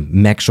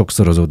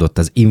megsokszorozódott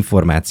az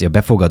információ,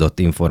 befogadott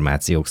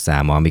információk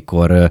száma,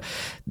 amikor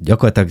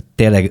gyakorlatilag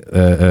tényleg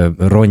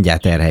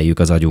rongyát terheljük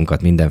az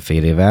agyunkat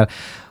mindenfélével,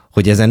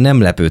 hogy ezen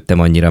nem lepődtem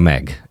annyira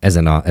meg,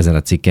 ezen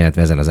a cikken,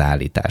 illetve ezen az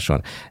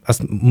állításon.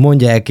 Azt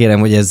mondja el, kérem,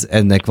 hogy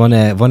ennek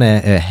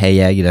van-e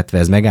helye, illetve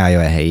ez megállja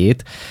a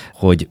helyét,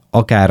 hogy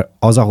akár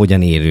az,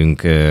 ahogyan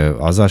élünk,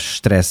 az a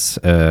stressz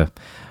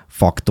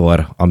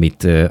faktor,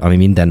 ami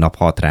minden nap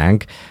hat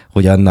ránk,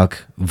 hogy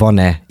annak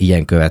van-e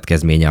ilyen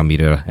következménye,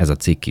 amiről ez a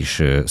cikk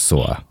is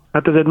szól?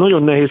 Hát ez egy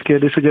nagyon nehéz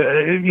kérdés, hogy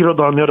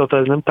irodalmi adata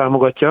ez nem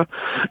támogatja,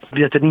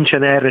 illetve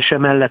nincsen erre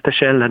sem mellette,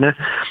 se ellene.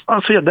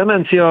 Az, hogy a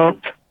demencia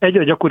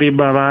egyre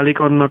gyakoribbá válik,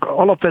 annak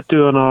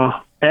alapvetően az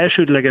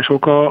elsődleges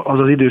oka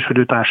az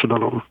idősödő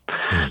társadalom.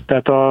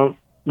 Tehát a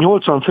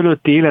 80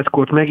 fölötti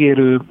életkort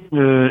megérő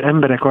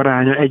emberek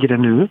aránya egyre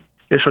nő,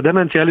 és a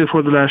demencia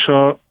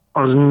előfordulása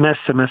az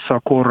messze-messze a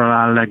korral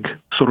áll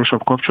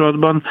legszorosabb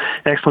kapcsolatban,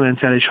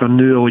 exponenciálisan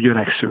nő, ahogy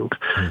öregszünk.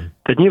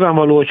 Tehát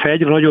nyilvánvaló, hogyha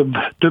egyre nagyobb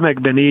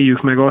tömegben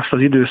éljük meg azt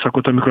az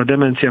időszakot, amikor a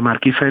demencia már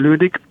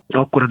kifejlődik,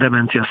 akkor a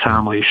demencia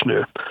száma is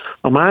nő.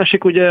 A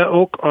másik ugye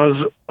ok az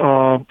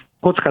a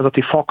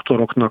kockázati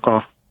faktoroknak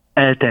a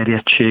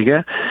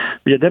elterjedtsége.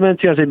 Ugye a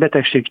demencia az egy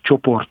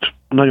betegségcsoport,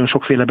 nagyon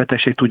sokféle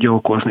betegség tudja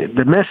okozni,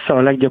 de messze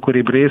a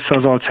leggyakoribb része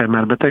az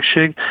Alzheimer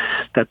betegség,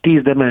 tehát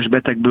 10 demens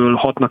betegből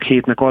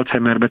 6-7-nek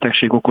Alzheimer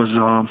betegség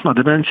okozza a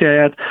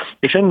demenciáját,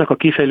 és ennek a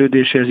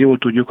kifejlődéséhez jól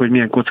tudjuk, hogy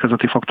milyen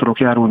kockázati faktorok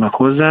járulnak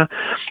hozzá.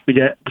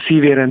 Ugye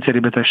szívérendszeri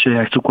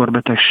betegségek,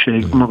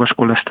 cukorbetegség, magas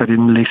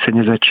koleszterin,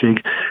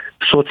 légszennyezettség,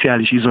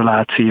 szociális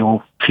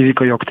izoláció,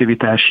 fizikai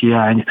aktivitás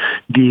hiány,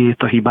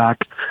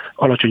 diétahibák,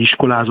 alacsony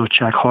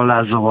iskolázottság,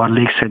 hallászavar,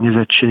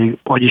 légszennyezettség,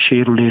 agyi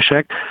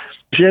sérülések,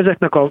 és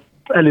ezeknek a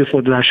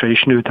előfordulása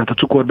is nő, tehát a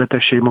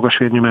cukorbetegség, magas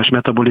vérnyomás,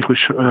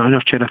 metabolikus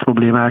anyagcsere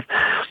problémák,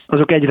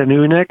 azok egyre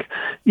nőnek.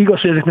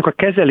 Igaz, hogy ezeknek a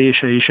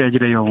kezelése is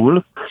egyre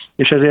javul,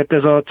 és ezért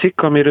ez a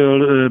cikk,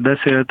 amiről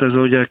beszélt, ez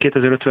ugye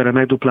 2050-re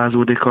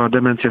megduplázódik a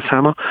demencia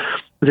száma,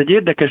 ez egy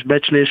érdekes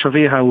becslés, a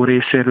WHO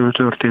részéről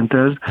történt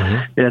ez,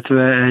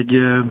 illetve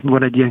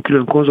van egy ilyen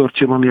külön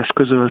konzorcium, ami ezt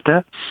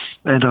közölte,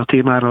 erre a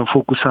témára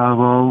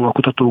fókuszálva a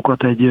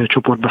kutatókat egy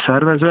csoportba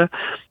szervezve.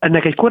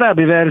 Ennek egy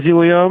korábbi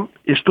verziója,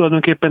 és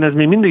tulajdonképpen ez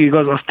még mindig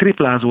igaz, az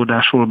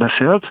triplázódásról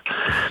beszélt,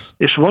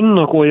 és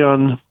vannak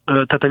olyan,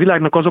 tehát a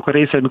világnak azok a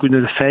részek, amik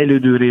úgynevezett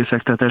fejlődő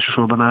részek, tehát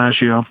elsősorban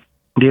Ázsia,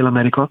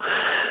 Dél-Amerika,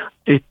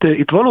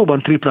 itt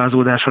valóban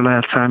triplázódásra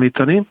lehet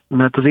számítani,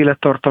 mert az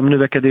élettartam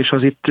növekedés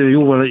az itt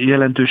jóval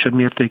jelentősebb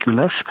mértékű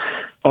lesz.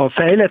 A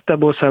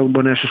fejlettebb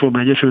országokban,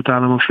 elsősorban Egyesült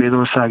Államok,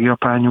 Svédország,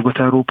 Japán,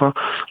 Nyugat-Európa,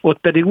 ott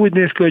pedig úgy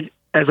néz ki, hogy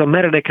ez a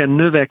meredeken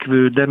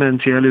növekvő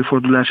demencia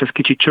előfordulás, ez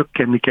kicsit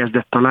csökkenni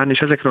kezdett talán, és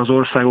ezekre az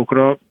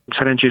országokra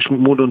szerencsés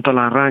módon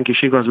talán ránk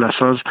is igaz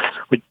lesz az,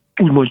 hogy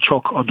úgymond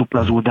csak a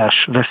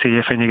duplázódás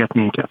veszélye fenyeget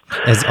minket.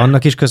 Ez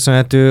annak is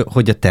köszönhető,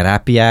 hogy a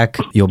terápiák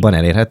jobban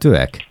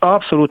elérhetőek?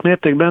 Abszolút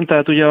mértékben,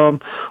 tehát ugye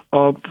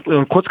a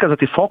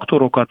kockázati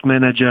faktorokat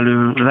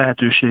menedzselő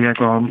lehetőségek,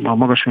 a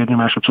magas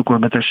vérnyomás, a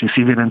cukorbetegség,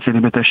 szívérendszeri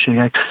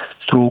betegségek,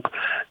 stroke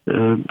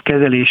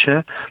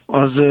kezelése,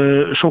 az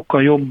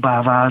sokkal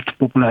jobbá vált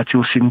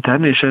populáció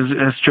szinten, és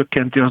ez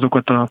csökkenti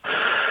azokat a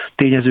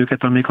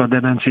tényezőket, amik a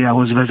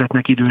demenciához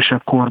vezetnek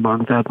idősebb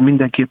korban. Tehát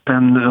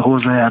mindenképpen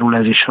hozzájárul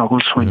ez is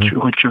ahhoz, hogy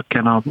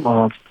csökken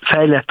a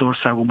fejlett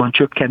országokban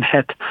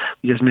csökkenhet,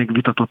 ugye ez még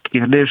vitatott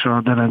kérdés,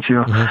 a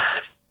demencia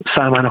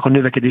számának a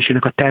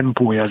növekedésének a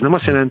tempója. Ez nem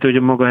azt jelenti,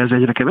 hogy maga ez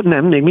egyre kevesebb.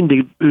 Nem, még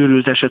mindig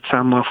őrült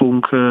esetszámmal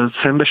fogunk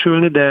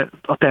szembesülni, de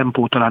a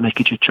tempó talán egy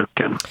kicsit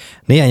csökken.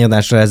 Néhány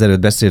adásra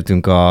ezelőtt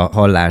beszéltünk a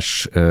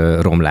hallás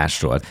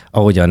romlásról.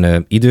 Ahogyan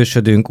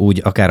idősödünk,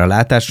 úgy akár a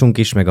látásunk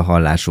is, meg a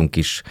hallásunk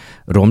is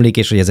romlik,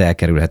 és hogy ez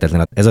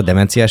elkerülhetetlen. Ez a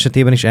demencia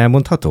esetében is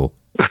elmondható?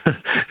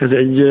 Ez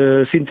egy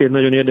szintén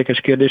nagyon érdekes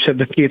kérdés,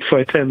 ebben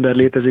kétfajta ember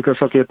létezik a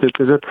szakértők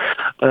között.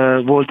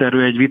 Volt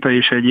erről egy vita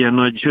és egy ilyen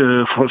nagy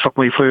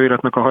szakmai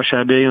folyóiratnak a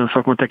hasábjai, a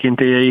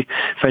szakmatekintélyei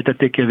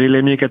fejtették ki a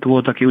véleményeket.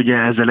 Volt, aki ugye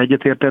ezzel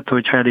egyetértett,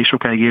 hogy ha elég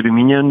sokáig érünk,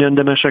 mindjárt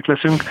demensek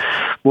leszünk.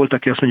 Volt,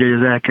 aki azt mondja,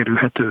 hogy ez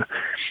elkerülhető.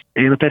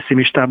 Én a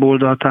pessimistább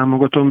oldalt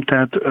támogatom,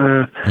 tehát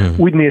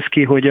úgy néz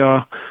ki, hogy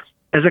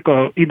ezek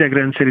az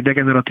idegrendszeri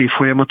degeneratív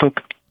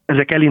folyamatok,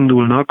 ezek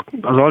elindulnak.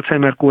 Az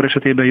Alzheimer-kór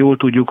esetében jól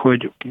tudjuk,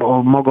 hogy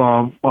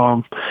a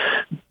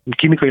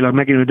kimikailag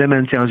megjelenő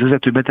demenciához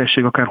vezető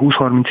betegség akár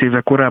 20-30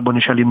 éve korábban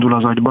is elindul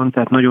az agyban,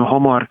 tehát nagyon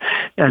hamar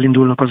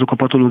elindulnak azok a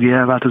patológiai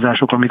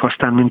elváltozások, amik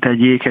aztán mint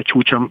egy jéghegy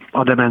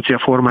a demencia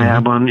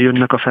formájában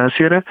jönnek a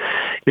felszínre.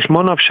 És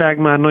manapság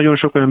már nagyon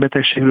sok olyan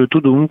betegségről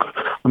tudunk,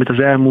 amit az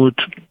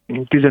elmúlt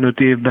 15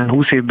 évben,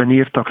 20 évben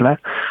írtak le,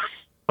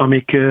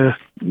 amik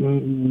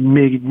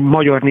még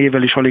magyar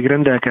névvel is alig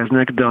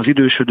rendelkeznek, de az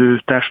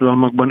idősödő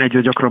társadalmakban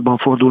egyre gyakrabban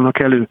fordulnak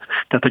elő.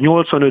 Tehát a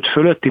 85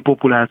 fölötti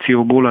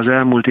populációból az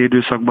elmúlt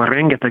időszakban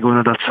rengeteg olyan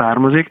adat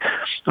származik,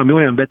 ami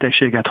olyan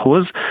betegséget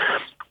hoz,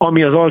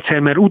 ami az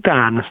Alzheimer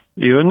után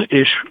jön,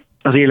 és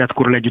az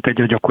életkorral együtt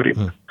egyre gyakoribb.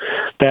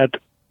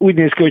 Tehát úgy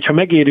néz ki, hogy ha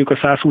megérjük a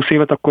 120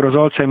 évet, akkor az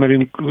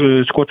Alzheimerünk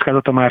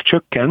kockázata már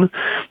csökken,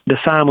 de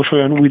számos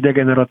olyan új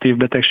degeneratív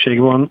betegség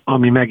van,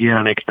 ami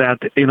megjelenik.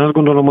 Tehát én azt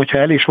gondolom, hogy ha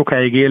elég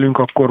sokáig élünk,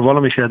 akkor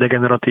valamiféle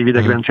degeneratív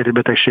idegrendszeri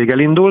betegség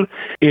elindul,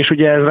 és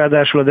ugye ez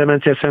ráadásul a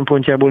demencia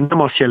szempontjából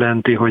nem azt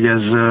jelenti, hogy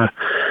ez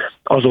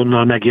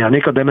azonnal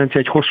megjelenik. A demencia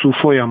egy hosszú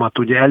folyamat,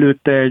 ugye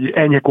előtte egy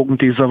enyhe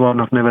kognitív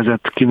zavarnak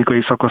nevezett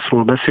klinikai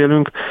szakaszról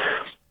beszélünk,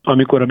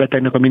 amikor a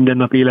betegnek a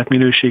mindennapi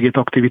életminőségét,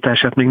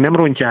 aktivitását még nem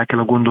rontják el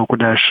a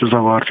gondolkodás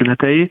zavar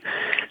tünetei,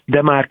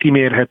 de már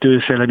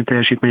kimérhető szellemi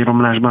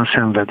teljesítményromlásban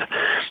szenved.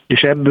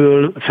 És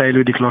ebből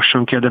fejlődik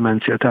lassan ki a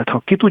demencia. Tehát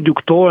ha ki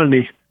tudjuk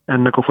tolni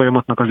ennek a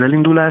folyamatnak az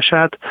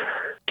elindulását,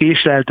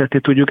 késleltetni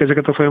tudjuk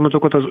ezeket a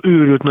folyamatokat, az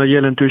őrült nagy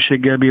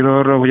jelentőséggel bír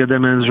arra, hogy a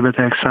demens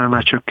beteg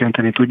számát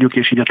csökkenteni tudjuk,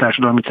 és így a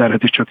társadalmi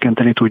terhet is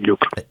csökkenteni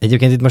tudjuk.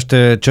 Egyébként itt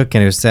most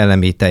csökkenő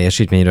szellemi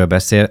teljesítményről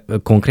beszél.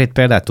 Konkrét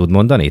példát tud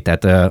mondani?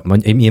 Tehát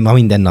a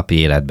mindennapi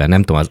életben,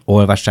 nem tudom, az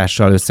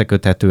olvasással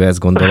összeköthető, ez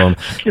gondolom,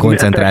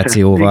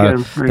 koncentrációval.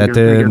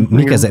 Igen,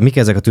 mik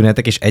ezek a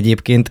tünetek, és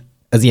egyébként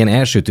az ilyen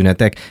első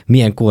tünetek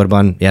milyen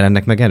korban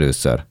jelennek meg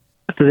először?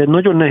 Ez egy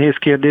nagyon nehéz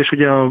kérdés,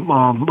 ugye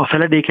a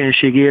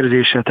feledékenység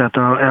érzése, tehát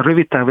a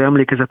rövidtávú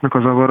emlékezetnek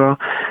a zavara,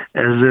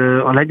 ez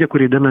a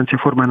leggyakoribb demencia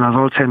formánál az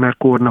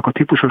Alzheimer-kórnak a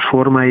típusos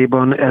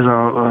formáiban ez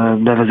a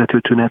bevezető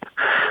tünet.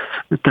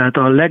 Tehát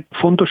a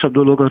legfontosabb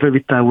dolog a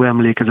rövidtávú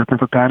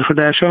emlékezetnek a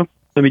károsodása,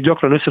 amit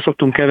gyakran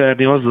összeszoktunk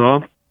keverni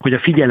azzal, hogy a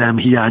figyelem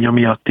hiánya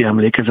miatti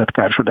emlékezet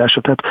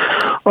károsodása. Tehát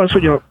az,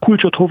 hogy a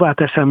kulcsot hová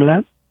teszem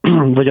le,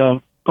 vagy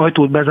a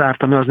ajtót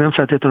bezártam, az nem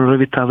feltétlenül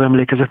rövid távú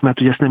emlékezet,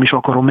 mert ugye ezt nem is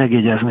akarom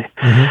megjegyezni.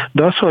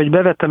 De az, hogy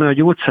bevettem a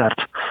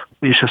gyógyszert,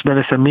 és ezt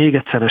beveszem még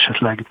egyszer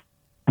esetleg,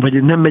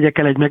 vagy nem megyek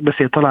el egy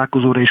megbeszélt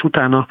találkozóra, és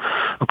utána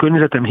a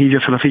környezetem hívja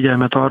fel a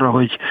figyelmet arra,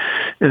 hogy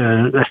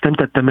ezt nem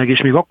tettem meg,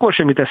 és még akkor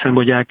sem eszembe,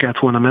 hogy el kellett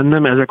volna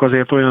mennem, ezek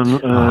azért olyan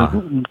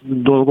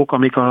dolgok,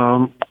 amik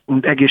az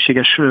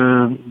egészséges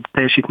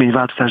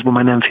teljesítményváltozásban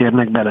már nem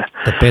férnek bele.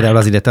 Tehát például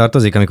az ide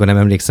tartozik, amikor nem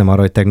emlékszem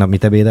arra, hogy tegnap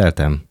mit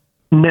ebédeltem?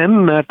 Nem,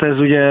 mert ez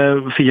ugye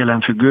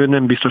figyelemfüggő,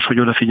 nem biztos, hogy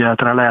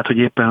odafigyelt rá, lehet, hogy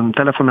éppen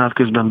telefonált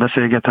közben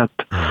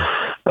beszélgetett,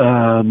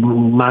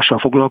 mással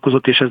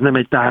foglalkozott, és ez nem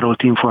egy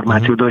tárolt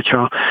információ, de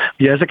hogyha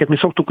ugye ezeket mi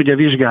szoktuk ugye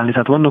vizsgálni,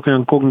 tehát vannak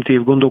olyan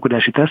kognitív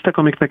gondolkodási tesztek,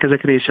 amiknek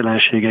ezek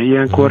részjelensége.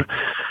 Ilyenkor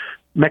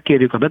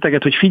megkérjük a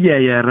beteget, hogy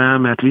figyeljen rá,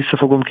 mert vissza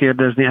fogom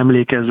kérdezni,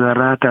 emlékezzen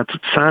rá, tehát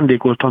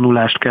szándékolt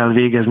tanulást kell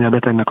végezni a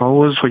betegnek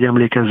ahhoz, hogy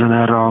emlékezzen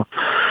erre a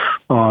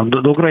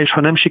dologra, és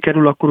ha nem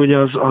sikerül, akkor ugye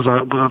az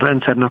a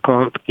rendszernek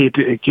a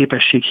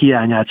képesség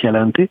hiányát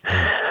jelenti.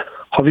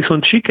 Ha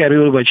viszont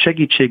sikerül, vagy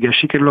segítséggel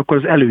sikerül, akkor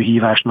az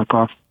előhívásnak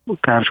a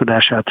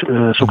károsodását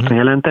szokta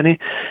jelenteni.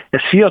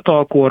 Ez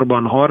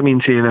fiatalkorban,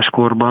 30 éves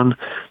korban,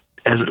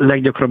 ez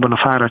leggyakrabban a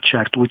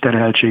fáradtság,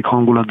 túlterheltség,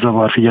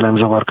 hangulatzavar,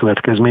 figyelemzavar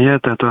következménye,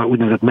 tehát a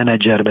úgynevezett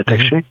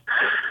menedzserbetegség.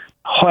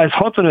 Ha ez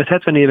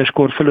 65-70 éves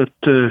kor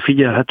fölött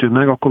figyelhető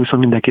meg, akkor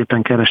viszont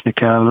mindenképpen keresni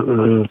kell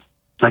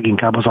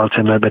leginkább az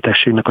Alzheimer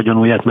betegségnek a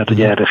gyanúját, mert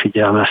ugye erre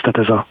figyelmeztet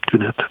ez a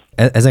tünet.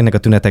 Ezeknek a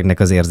tüneteknek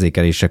az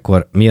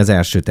érzékelésekor mi az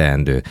első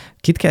teendő?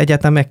 Kit kell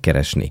egyáltalán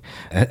megkeresni?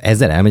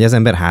 Ezzel elmegy az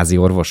ember házi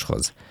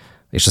orvoshoz?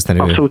 És aztán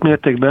abszolút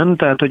mértékben,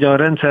 tehát hogy a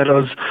rendszer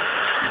az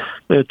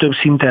több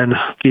szinten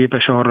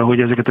képes arra, hogy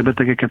ezeket a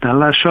betegeket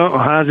ellássa. A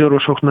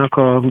háziorvosoknak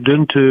a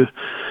döntő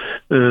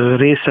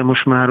része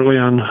most már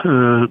olyan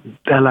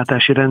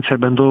ellátási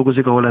rendszerben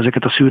dolgozik, ahol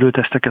ezeket a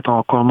szűrőteszteket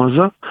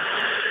alkalmazza.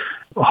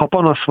 Ha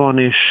panasz van,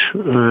 és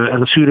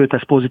ez a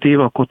szűrőteszt pozitív,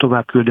 akkor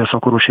tovább küldi a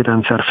szakorvosi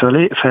rendszer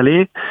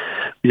felé.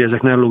 Ugye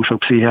ezek neurológusok,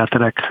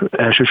 pszichiáterek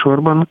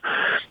elsősorban,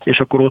 és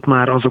akkor ott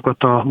már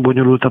azokat a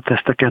bonyolultabb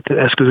teszteket,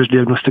 eszközös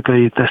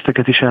diagnosztikai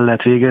teszteket is el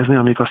lehet végezni,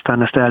 amik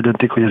aztán ezt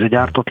eldöntik, hogy ez egy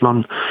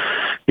ártatlan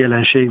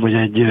jelenség, vagy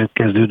egy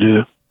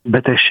kezdődő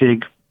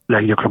betegség,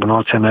 leggyakrabban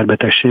Alzheimer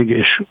betegség,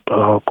 és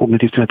a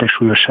kognitív tünetek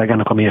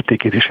súlyosságának a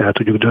mértékét is el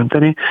tudjuk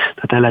dönteni.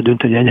 Tehát el lehet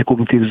dönteni, hogy ennyi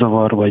kognitív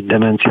zavar vagy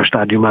demencia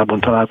stádiumában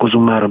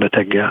találkozunk már a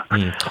beteggel.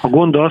 A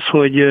gond az,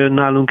 hogy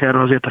nálunk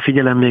erre azért a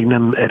figyelem még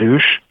nem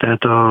erős,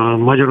 tehát a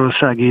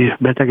magyarországi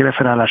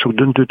betegreferálások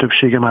döntő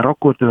többsége már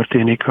akkor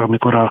történik,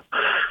 amikor a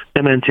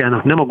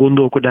demenciának nem a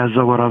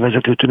gondolkodászavar a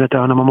vezető tünete,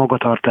 hanem a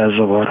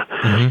magatartászavar.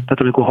 Tehát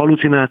amikor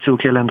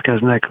halucinációk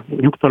jelentkeznek,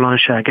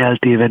 nyugtalanság,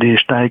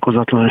 eltévedés,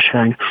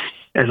 tájékozatlanság,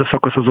 ez a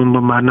szakasz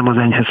azonban már nem az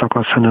enyhe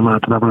szakasz, hanem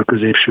általában a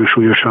középső,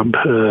 súlyosabb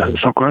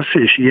szakasz,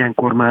 és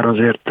ilyenkor már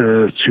azért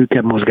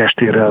szűkebb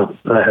mozgástérrel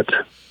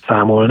lehet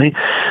számolni.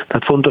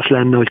 Tehát fontos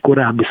lenne, hogy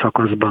korábbi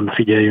szakaszban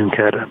figyeljünk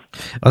erre.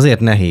 Azért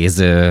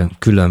nehéz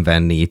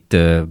különvenni itt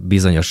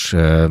bizonyos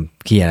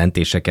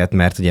kijelentéseket,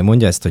 mert ugye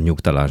mondja ezt a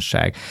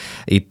nyugtalanság.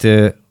 Itt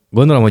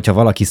gondolom, hogyha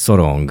valaki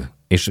szorong,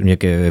 és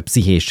mondjuk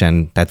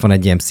pszichésen, tehát van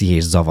egy ilyen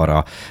pszichés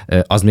zavara,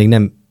 az még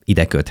nem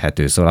ide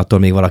köthető, szóval attól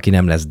még valaki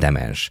nem lesz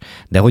demens.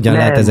 De hogyan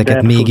lehet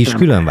ezeket mégis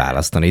külön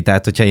választani?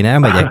 Tehát, hogyha én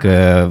elmegyek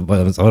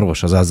az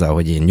orvoshoz azzal,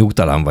 hogy én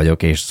nyugtalan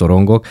vagyok és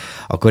szorongok,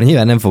 akkor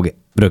nyilván nem fog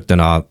rögtön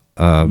a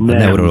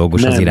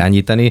neurológushoz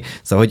irányítani.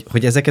 Szóval,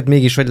 hogy ezeket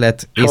mégis hogy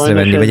lehet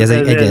észrevenni, vagy ez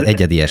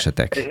egyedi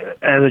esetek?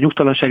 Ez a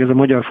nyugtalanság, ez a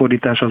magyar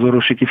fordítás az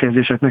orvosi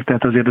kifejezéseknek,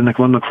 tehát azért ennek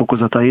vannak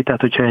fokozatai.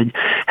 Tehát, hogyha egy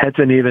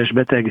 70 éves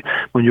beteg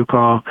mondjuk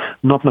a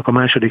napnak a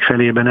második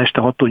felében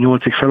este 6-tól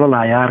 8-ig fel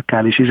alá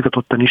járkál és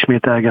izgatottan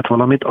ismételget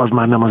valamit, az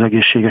már nem az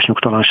egészséges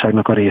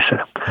nyugtalanságnak a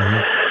része.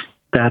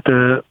 Tehát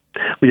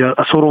Ugye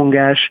a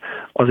szorongás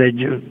az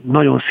egy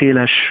nagyon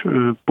széles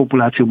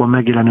populációban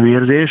megjelenő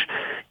érzés.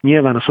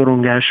 Nyilván a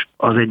szorongás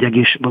az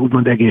egy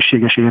úgymond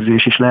egészséges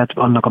érzés is lehet,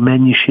 annak a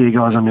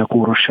mennyisége az, ami a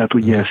kórossá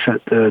tudja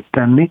ezt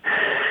tenni,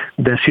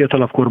 de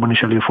fiatalabb korban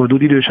is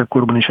előfordul, idősebb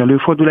korban is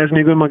előfordul. Ez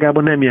még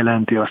önmagában nem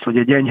jelenti azt, hogy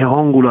egy enyhe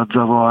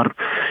hangulatzavar,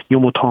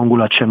 nyomott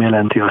hangulat sem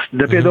jelenti azt.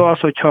 De például az,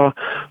 hogyha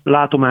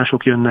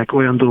látomások jönnek,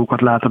 olyan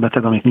dolgokat lát a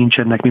beteg, amik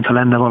nincsenek, mintha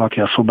lenne valaki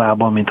a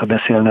szobában, mintha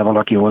beszélne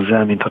valaki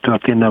hozzá, mintha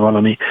történne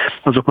valami,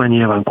 azok már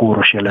nyilván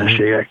kóros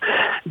jelenségek.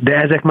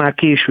 De ezek már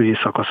késői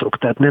szakaszok,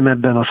 tehát nem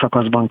ebben a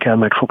szakaszban kell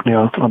megfogni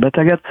a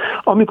beteget.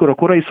 Amikor a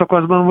korai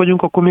szakaszban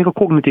vagyunk, akkor még a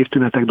kognitív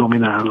tünetek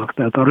dominálnak.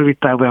 Tehát a rövid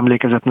távú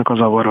emlékezetnek a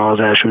zavara az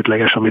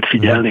elsődleges, amit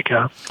figyelni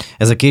kell.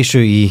 Ez a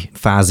késői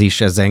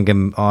fázis, ez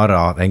engem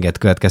arra enged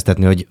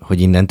következtetni, hogy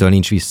innentől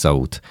nincs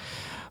visszaút.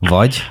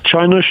 Vagy?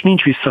 Sajnos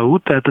nincs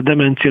visszaút, tehát a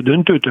demencia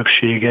döntő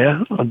többsége,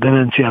 a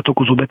demenciát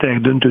okozó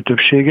betegek döntő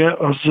többsége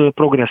az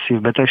progresszív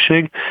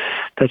betegség,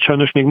 tehát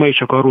sajnos még ma is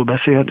csak arról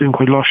beszélhetünk,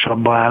 hogy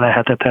lassabbá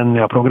lehet tenni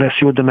a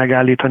progressziót, de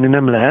megállítani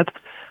nem lehet.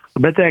 A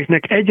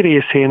betegeknek egy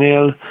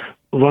részénél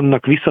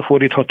vannak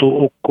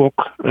visszafordítható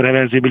okok,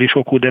 reverzibilis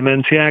okú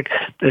demenciák,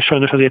 ez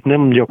sajnos azért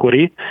nem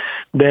gyakori,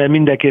 de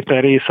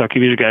mindenképpen része a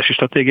kivizsgálási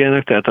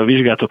stratégiának, tehát a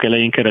vizsgálatok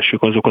elején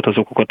keressük azokat az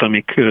okokat,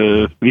 amik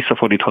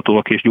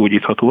visszafordíthatóak és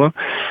gyógyíthatóak.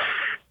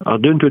 Az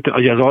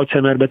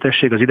Alzheimer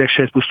betegség, az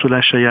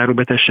idegsejtpusztulással járó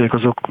betegségek,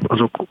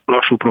 azok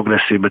lassú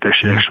progresszív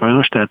betegségek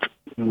sajnos, tehát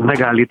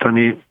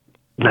megállítani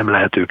nem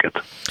lehet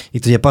őket.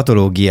 Itt ugye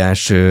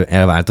patológiás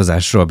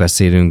elváltozásról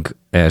beszélünk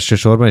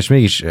elsősorban, és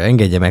mégis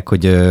engedje meg,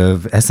 hogy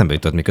eszembe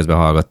jutott, miközben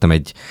hallgattam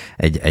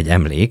egy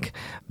emlék.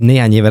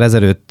 Néhány évvel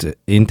ezelőtt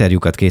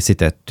interjúkat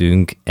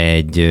készítettünk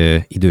egy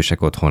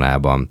idősek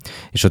otthonában,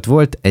 és ott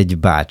volt egy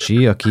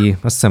bácsi, aki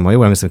azt hiszem, ha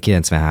jól emlékszem,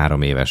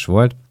 93 éves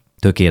volt,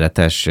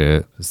 tökéletes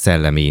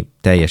szellemi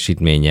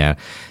teljesítménnyel,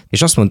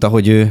 és azt mondta,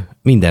 hogy ő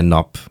minden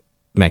nap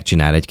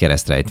megcsinál egy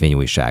keresztrejtvény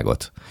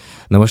újságot.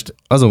 Na most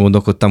azon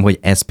gondolkodtam, hogy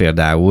ez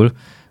például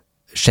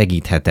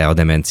segíthet-e a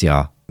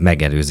demencia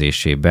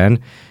megelőzésében,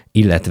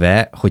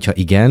 illetve, hogyha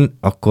igen,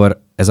 akkor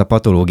ez a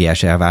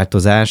patológiás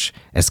elváltozás,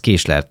 ez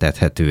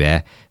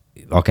késleltethető-e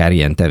akár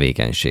ilyen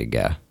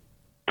tevékenységgel?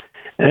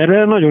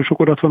 Erre nagyon sok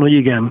adat van, hogy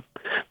igen.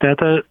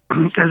 Tehát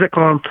ezek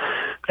az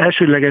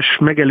elsődleges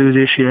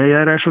megelőzési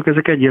eljárások,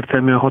 ezek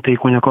egyértelműen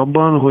hatékonyak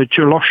abban, hogy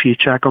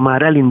lassítsák a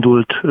már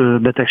elindult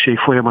betegség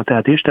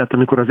folyamatát is, tehát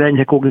amikor az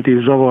enyhe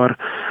kognitív zavar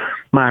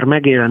már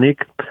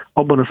megjelenik,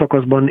 abban a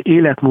szakaszban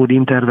életmódi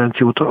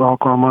intervenciót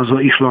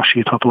alkalmazva is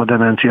lassítható a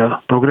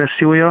demencia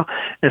progressziója.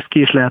 Ezt ki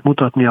is lehet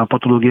mutatni a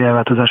patológiai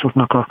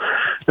elváltozásoknak a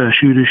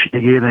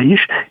sűrűségére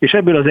is, és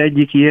ebből az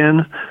egyik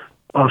ilyen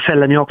a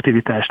szellemi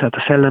aktivitás, tehát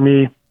a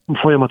szellemi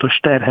folyamatos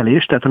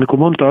terhelés. Tehát amikor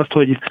mondta azt,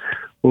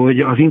 hogy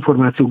az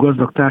információ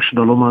gazdag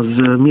társadalom az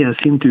milyen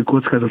szintű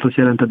kockázatot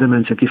jelent a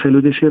demencia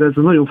kifejlődésére, ez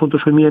nagyon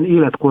fontos, hogy milyen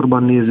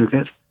életkorban nézzük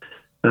ezt.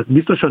 Tehát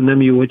biztosan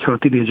nem jó, hogyha a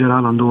tinédzser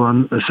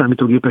állandóan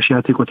számítógépes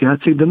játékot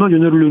játszik, de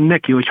nagyon örülünk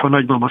neki, hogyha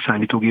nagymama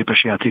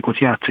számítógépes játékot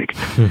játszik.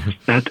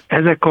 Tehát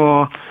ezek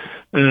a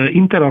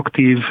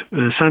interaktív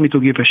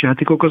számítógépes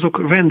játékok,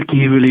 azok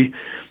rendkívüli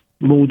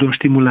módon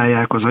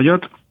stimulálják az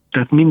agyat,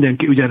 tehát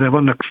mindenki, ugye erre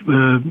vannak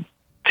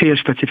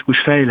célspecifikus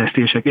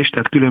fejlesztések is,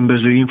 tehát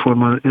különböző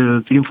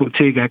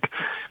cégek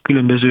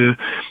különböző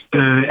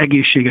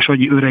egészséges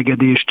agyi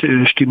öregedést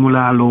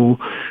stimuláló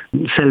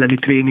szellemi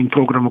tréning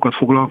programokat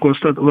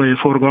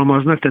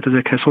forgalmaznak, tehát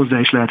ezekhez hozzá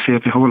is lehet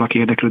férni, ha valaki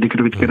érdeklődik,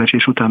 rövid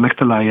keresés után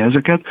megtalálja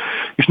ezeket,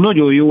 és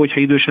nagyon jó, hogyha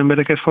idős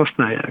emberek ezt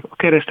használják. A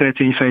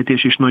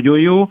keresztrejtvényfejtés is nagyon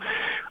jó,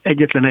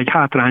 egyetlen egy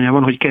hátránya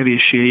van, hogy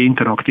kevéssé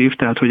interaktív,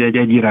 tehát hogy egy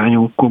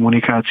egyirányú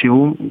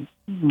kommunikáció,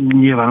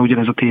 nyilván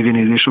ugyanez a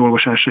tévénézés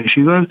olvasásra is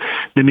igaz,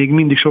 de még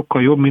mindig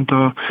sokkal jobb, mint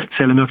a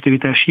szellemi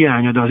aktivitás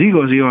hiánya, de az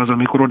igazi az,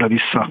 amikor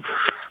oda-vissza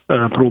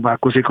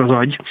próbálkozik az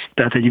agy,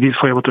 tehát egy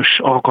folyamatos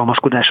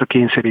alkalmazkodásra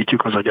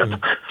kényszerítjük az agyat.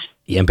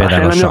 Ilyen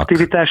például a szellemi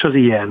aktivitás az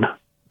ilyen.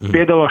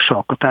 Például a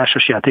sakk, a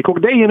társasjátékok,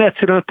 de ilyen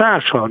egyszerűen a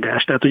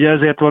társalgás. Tehát ugye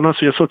ezért van az,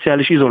 hogy a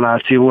szociális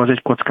izoláció az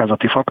egy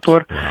kockázati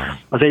faktor.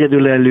 Az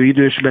egyedülálló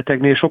idős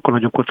betegnél sokkal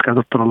nagyobb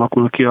kockázattal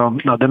alakul ki a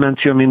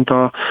demencia, mint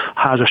a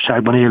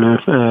házasságban élő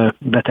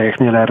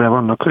betegeknél, erre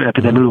vannak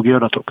epidemiológiai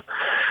adatok.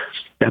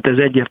 Tehát ez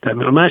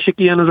egyértelmű. A másik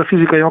ilyen az a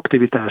fizikai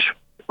aktivitás.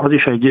 Az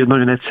is egy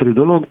nagyon egyszerű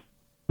dolog.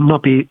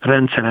 Napi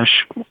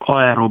rendszeres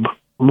aerob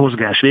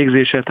mozgás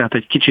végzése, tehát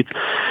egy kicsit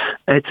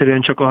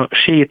egyszerűen csak a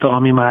séta,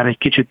 ami már egy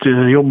kicsit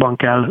jobban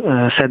kell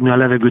szedni a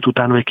levegőt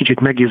utána, egy kicsit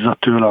megizzadt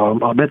tőle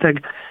a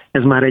beteg,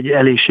 ez már egy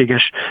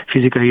elégséges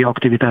fizikai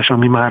aktivitás,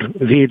 ami már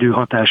védő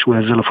hatású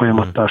ezzel a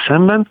folyamattal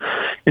szemben.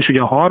 És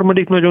ugye a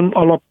harmadik nagyon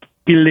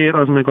alappillér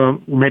az meg a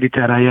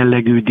mediterrán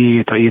jellegű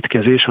diéta,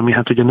 étkezés, ami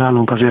hát ugye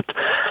nálunk azért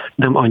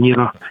nem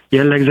annyira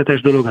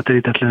jellegzetes dolog, a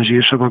terítetlen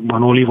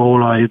zsírsavakban,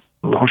 olívaolaj,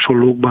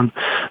 hasonlókban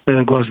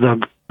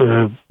gazdag,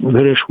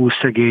 vöröshús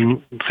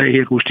szegény,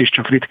 fehérhúst is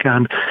csak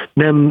ritkán,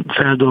 nem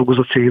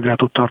feldolgozott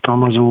szénhidrátot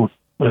tartalmazó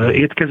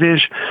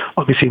étkezés,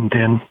 ami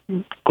szintén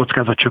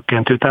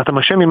kockázatcsökkentő. Tehát ha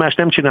már semmi más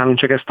nem csinálunk,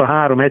 csak ezt a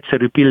három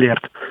egyszerű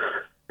pillért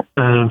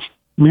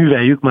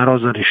műveljük, már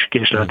azzal is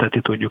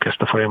késleltetni tudjuk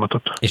ezt a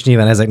folyamatot. És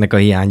nyilván ezeknek a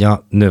hiánya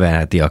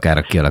növelheti akár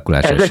a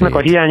kialakulás esélyét. Ezeknek a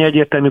hiánya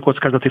egyértelmű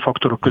kockázati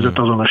faktorok között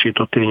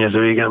azonosított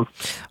tényező, igen.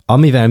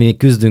 Amivel mi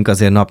küzdünk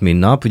azért nap mint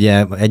nap,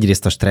 ugye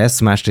egyrészt a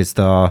stressz,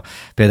 másrészt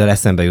például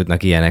eszembe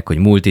jutnak ilyenek, hogy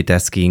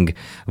multitasking,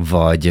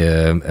 vagy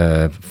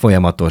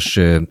folyamatos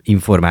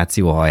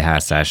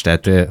információhajhászás.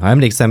 Tehát ha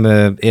emlékszem,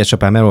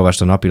 édesapám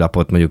elolvasta a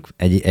napilapot, mondjuk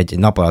egy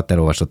nap alatt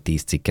elolvasott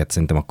 10 cikket,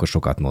 szerintem akkor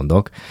sokat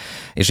mondok,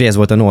 és ez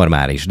volt a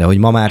normális, de hogy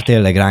ma már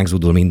tényleg ránk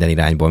zúdul minden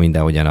irányból,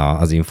 mindenhogyan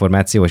az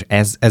információ, és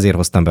ezért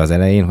hoztam be az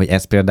elején, hogy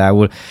ez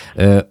például,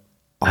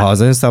 ha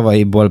az ön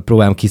szavaiból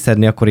próbálom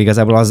kiszedni, akkor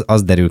igazából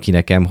az derül ki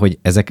nekem, hogy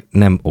ezek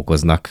nem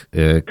okoznak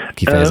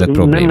kifejezett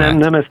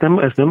problémát.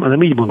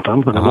 Nem így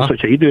mondtam, hanem azt,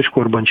 hogyha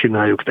időskorban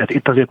csináljuk. Tehát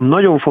itt azért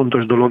nagyon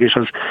fontos dolog, és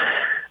az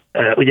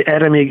ugye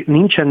erre még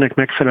nincsenek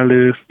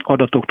megfelelő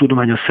adatok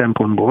tudományos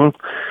szempontból,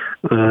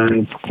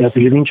 tehát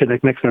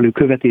nincsenek megfelelő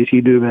követési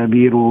idővel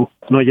bíró,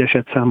 nagy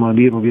esetszámmal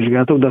bíró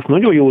vizsgálatok, de azt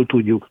nagyon jól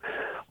tudjuk,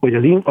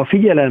 hogy a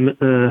figyelem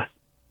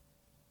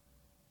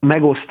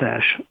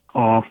megosztás,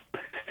 a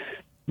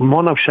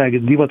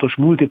manapság divatos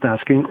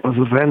multitasking az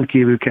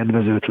rendkívül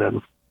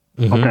kedvezőtlen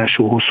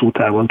hatású hosszú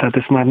távon. Tehát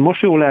ezt már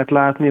most jól lehet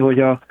látni, hogy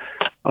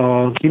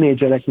a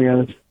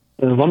tínédzsereknél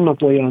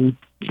vannak olyan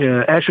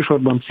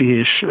elsősorban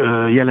pszichés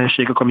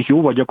jelenségek, amik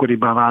jóval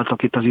gyakoribbá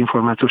váltak itt az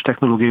információs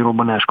technológiai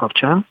robbanás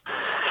kapcsán,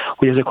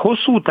 hogy ezek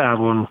hosszú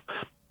távon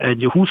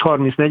egy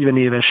 20-30-40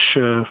 éves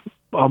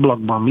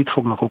ablakban mit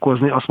fognak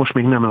okozni, azt most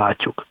még nem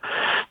látjuk.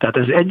 Tehát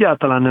ez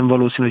egyáltalán nem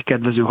valószínű, hogy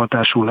kedvező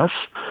hatású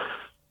lesz,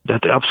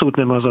 de abszolút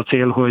nem az a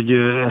cél, hogy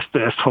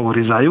ezt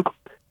favorizáljuk.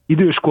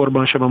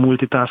 Időskorban sem a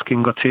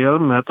multitasking a cél,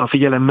 mert a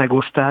figyelem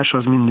megosztás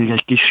az mindig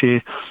egy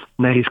kissé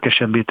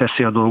nehézkesebbé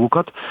teszi a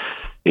dolgokat.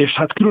 És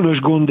hát különös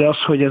gond az,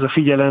 hogy ez a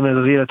figyelem, ez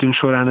az életünk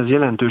során ez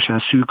jelentősen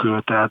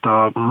szűköl,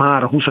 tehát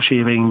már a 20-as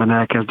éveinkben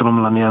elkezd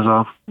romlani ez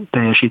a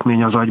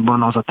teljesítmény az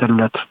agyban, az a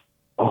terület,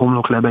 a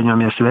homloklebeny,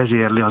 ami ezt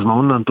vezérli, az ma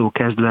onnantól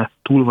kezdve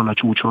túl van a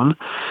csúcson,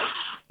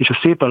 és a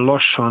szépen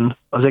lassan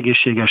az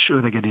egészséges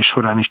öregedés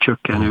során is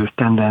csökkenő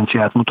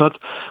tendenciát mutat.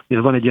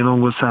 Van egy ilyen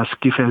angol száz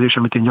kifejezés,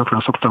 amit én gyakran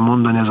szoktam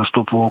mondani, ez a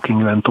stop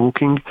walking when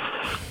talking.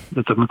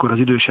 Tehát amikor az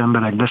idős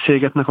emberek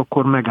beszélgetnek,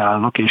 akkor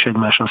megállnak, és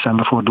egymással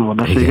szembefordulva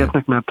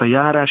beszélgetnek, mert a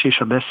járás és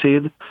a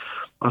beszéd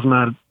az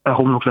már a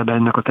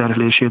homloklebenynek a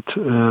terhelését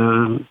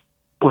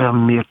olyan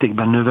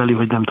mértékben növeli,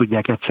 hogy nem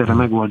tudják egyszerre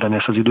megoldani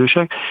ezt az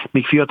idősek.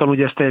 Míg fiatal,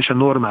 ugye ez teljesen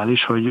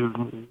normális, hogy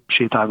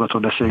sétálgatva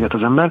beszélget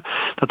az ember.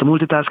 Tehát a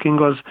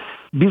multitasking az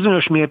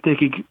bizonyos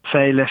mértékig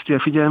fejleszti a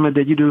figyelmet, de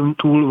egy időn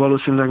túl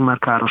valószínűleg már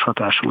káros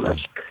hatású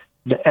lesz.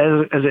 De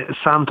ez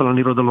számtalan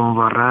irodalom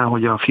van rá,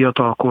 hogy a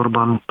fiatal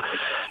korban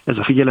ez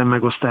a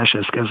figyelemmegosztás,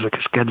 ez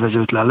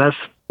kedvezőtlen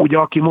lesz. Ugye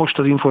aki most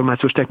az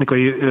információs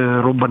technikai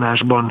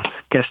robbanásban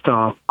kezdte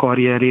a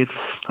karrierét,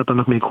 hát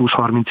annak még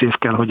 20-30 év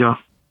kell, hogy a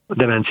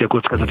demencia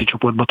kockázati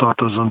csoportba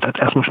tartozzon. Tehát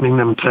ezt most még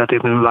nem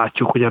feltétlenül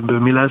látjuk, hogy ebből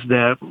mi lesz,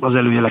 de az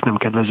előjelek nem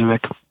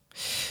kedvezőek.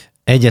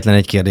 Egyetlen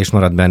egy kérdés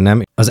maradt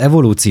bennem. Az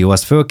evolúció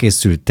az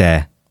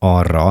fölkészült-e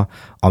arra,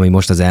 ami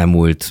most az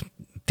elmúlt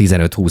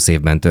 15-20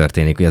 évben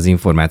történik, hogy az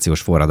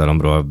információs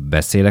forradalomról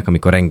beszélek,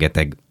 amikor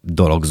rengeteg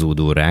dolog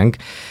zúdul ránk,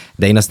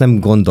 de én azt nem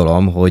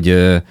gondolom,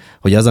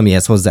 hogy az,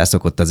 amihez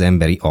hozzászokott az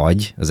emberi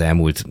agy az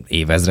elmúlt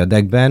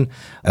évezredekben,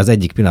 az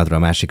egyik pillanatra a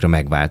másikra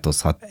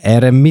megváltozhat.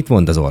 Erre mit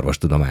mond az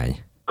orvostudomány?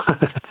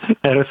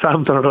 Erre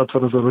számtalan adat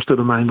van az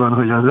orvostudományban,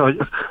 hogy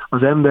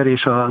az ember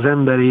és az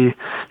emberi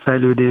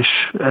fejlődés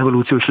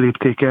evolúciós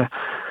léptéke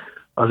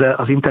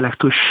az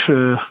intellektus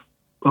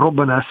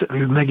robbanás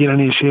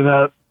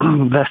megjelenésével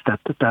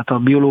vesztett. Tehát a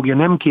biológia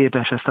nem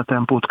képes ezt a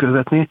tempót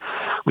követni.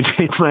 Ugye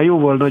itt már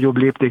jóval nagyobb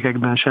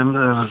léptékekben sem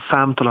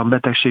számtalan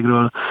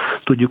betegségről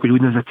tudjuk, hogy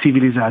úgynevezett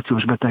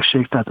civilizációs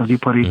betegség, tehát az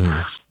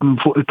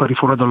ipari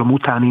forradalom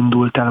után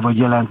indult el, vagy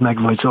jelent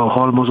meg, vagy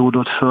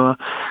halmozódott föl.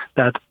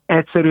 Tehát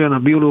egyszerűen a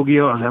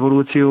biológia, az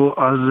evolúció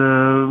az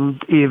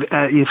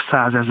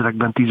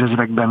évszázezrekben,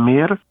 tízezrekben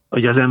mér,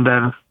 hogy az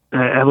ember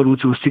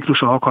evolúciós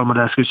ciklusa,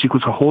 alkalmazási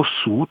ciklusa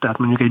hosszú, tehát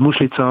mondjuk egy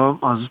muslica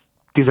az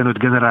 15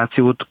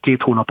 generációt 2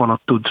 hónap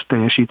alatt tud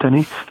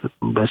teljesíteni,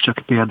 ez csak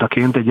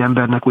példaként, egy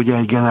embernek ugye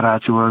egy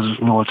generáció az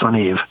 80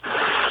 év.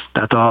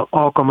 Tehát az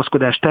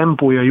alkalmazkodás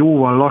tempója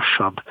jóval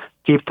lassabb,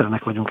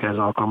 képtelenek vagyunk ehhez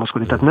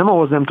alkalmazkodni. Tehát nem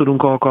ahhoz nem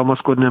tudunk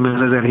alkalmazkodni, ami az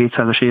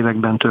 1700-as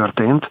években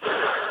történt,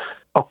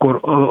 akkor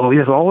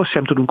ahhoz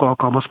sem tudunk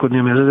alkalmazkodni,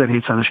 ami az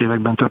 1700-as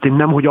években történt,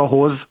 nemhogy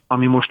ahhoz,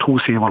 ami most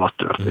 20 év alatt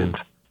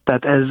történt.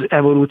 Tehát ez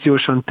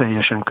evolúciósan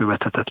teljesen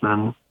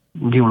követhetetlen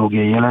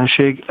biológiai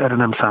jelenség, erre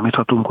nem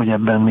számíthatunk, hogy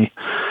ebben mi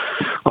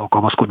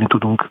alkalmazkodni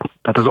tudunk.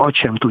 Tehát az agy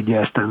sem tudja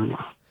ezt tenni.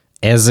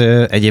 Ez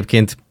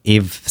egyébként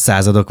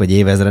évszázadok vagy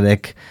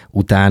évezredek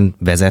után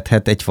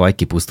vezethet egy faj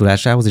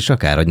kipusztulásához is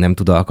akár, hogy nem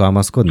tud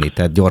alkalmazkodni?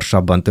 Tehát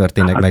gyorsabban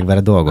történnek meg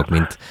vele dolgok,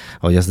 mint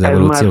ahogy az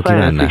evolúció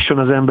kívánná? Ez már science fiction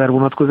az ember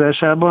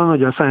vonatkozásában,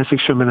 hogy a science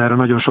fictionben erre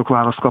nagyon sok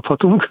választ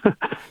kaphatunk.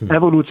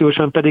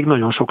 Evolúciósan pedig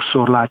nagyon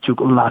sokszor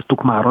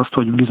láttuk már azt,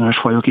 hogy bizonyos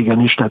fajok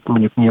igenis, tehát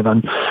mondjuk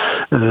nyilván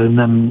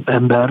nem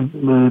ember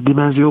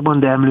dimenzióban,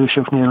 de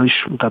emlősöknél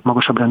is, tehát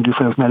magasabb rendű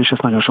fajoknál is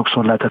ezt nagyon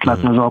sokszor lehetett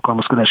látni, az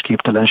alkalmazkodás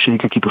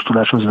képtelensége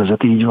kipusztuláshoz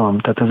vezet, így van.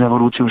 Tehát ez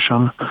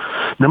evolúciósan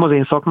nem az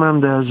én szakmám,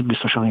 de ez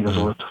biztosan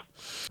igazolt.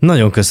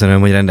 Nagyon köszönöm,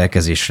 hogy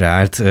rendelkezésre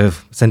állt.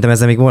 Szerintem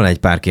ezzel még volna egy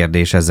pár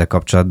kérdés ezzel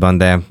kapcsolatban,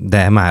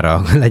 de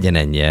mára legyen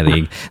ennyi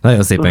elég.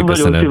 Nagyon szépen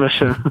köszönöm.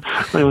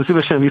 Nagyon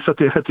szívesen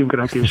visszatérhetünk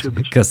rá később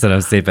is. Köszönöm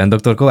szépen.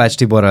 Dr. Kovács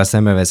Tiborral, a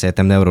Semmelweis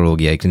Egyetem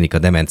Neurológiai, Klinika,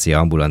 Demencia,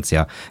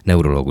 ambulancia,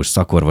 neurológus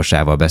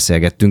szakorvosával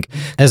beszélgettünk.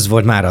 Ez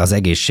volt mára az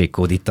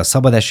Egészségkód itt a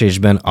Szabad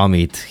Esésben,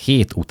 amit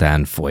 7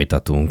 után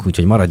folytatunk,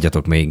 úgyhogy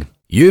maradjatok még.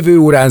 Jövő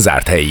órán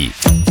zárt helyi.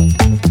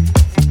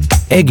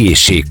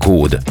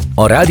 Egészségkód.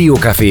 A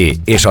Rádiókafé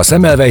és a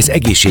Semmelweis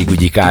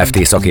Egészségügyi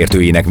Kft.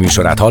 Szakértőjének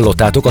műsorát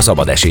hallottátok a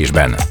Szabad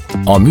Esésben.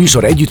 A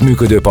műsor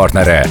együttműködő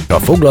partnere a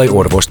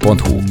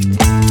foglalyorvost.hu.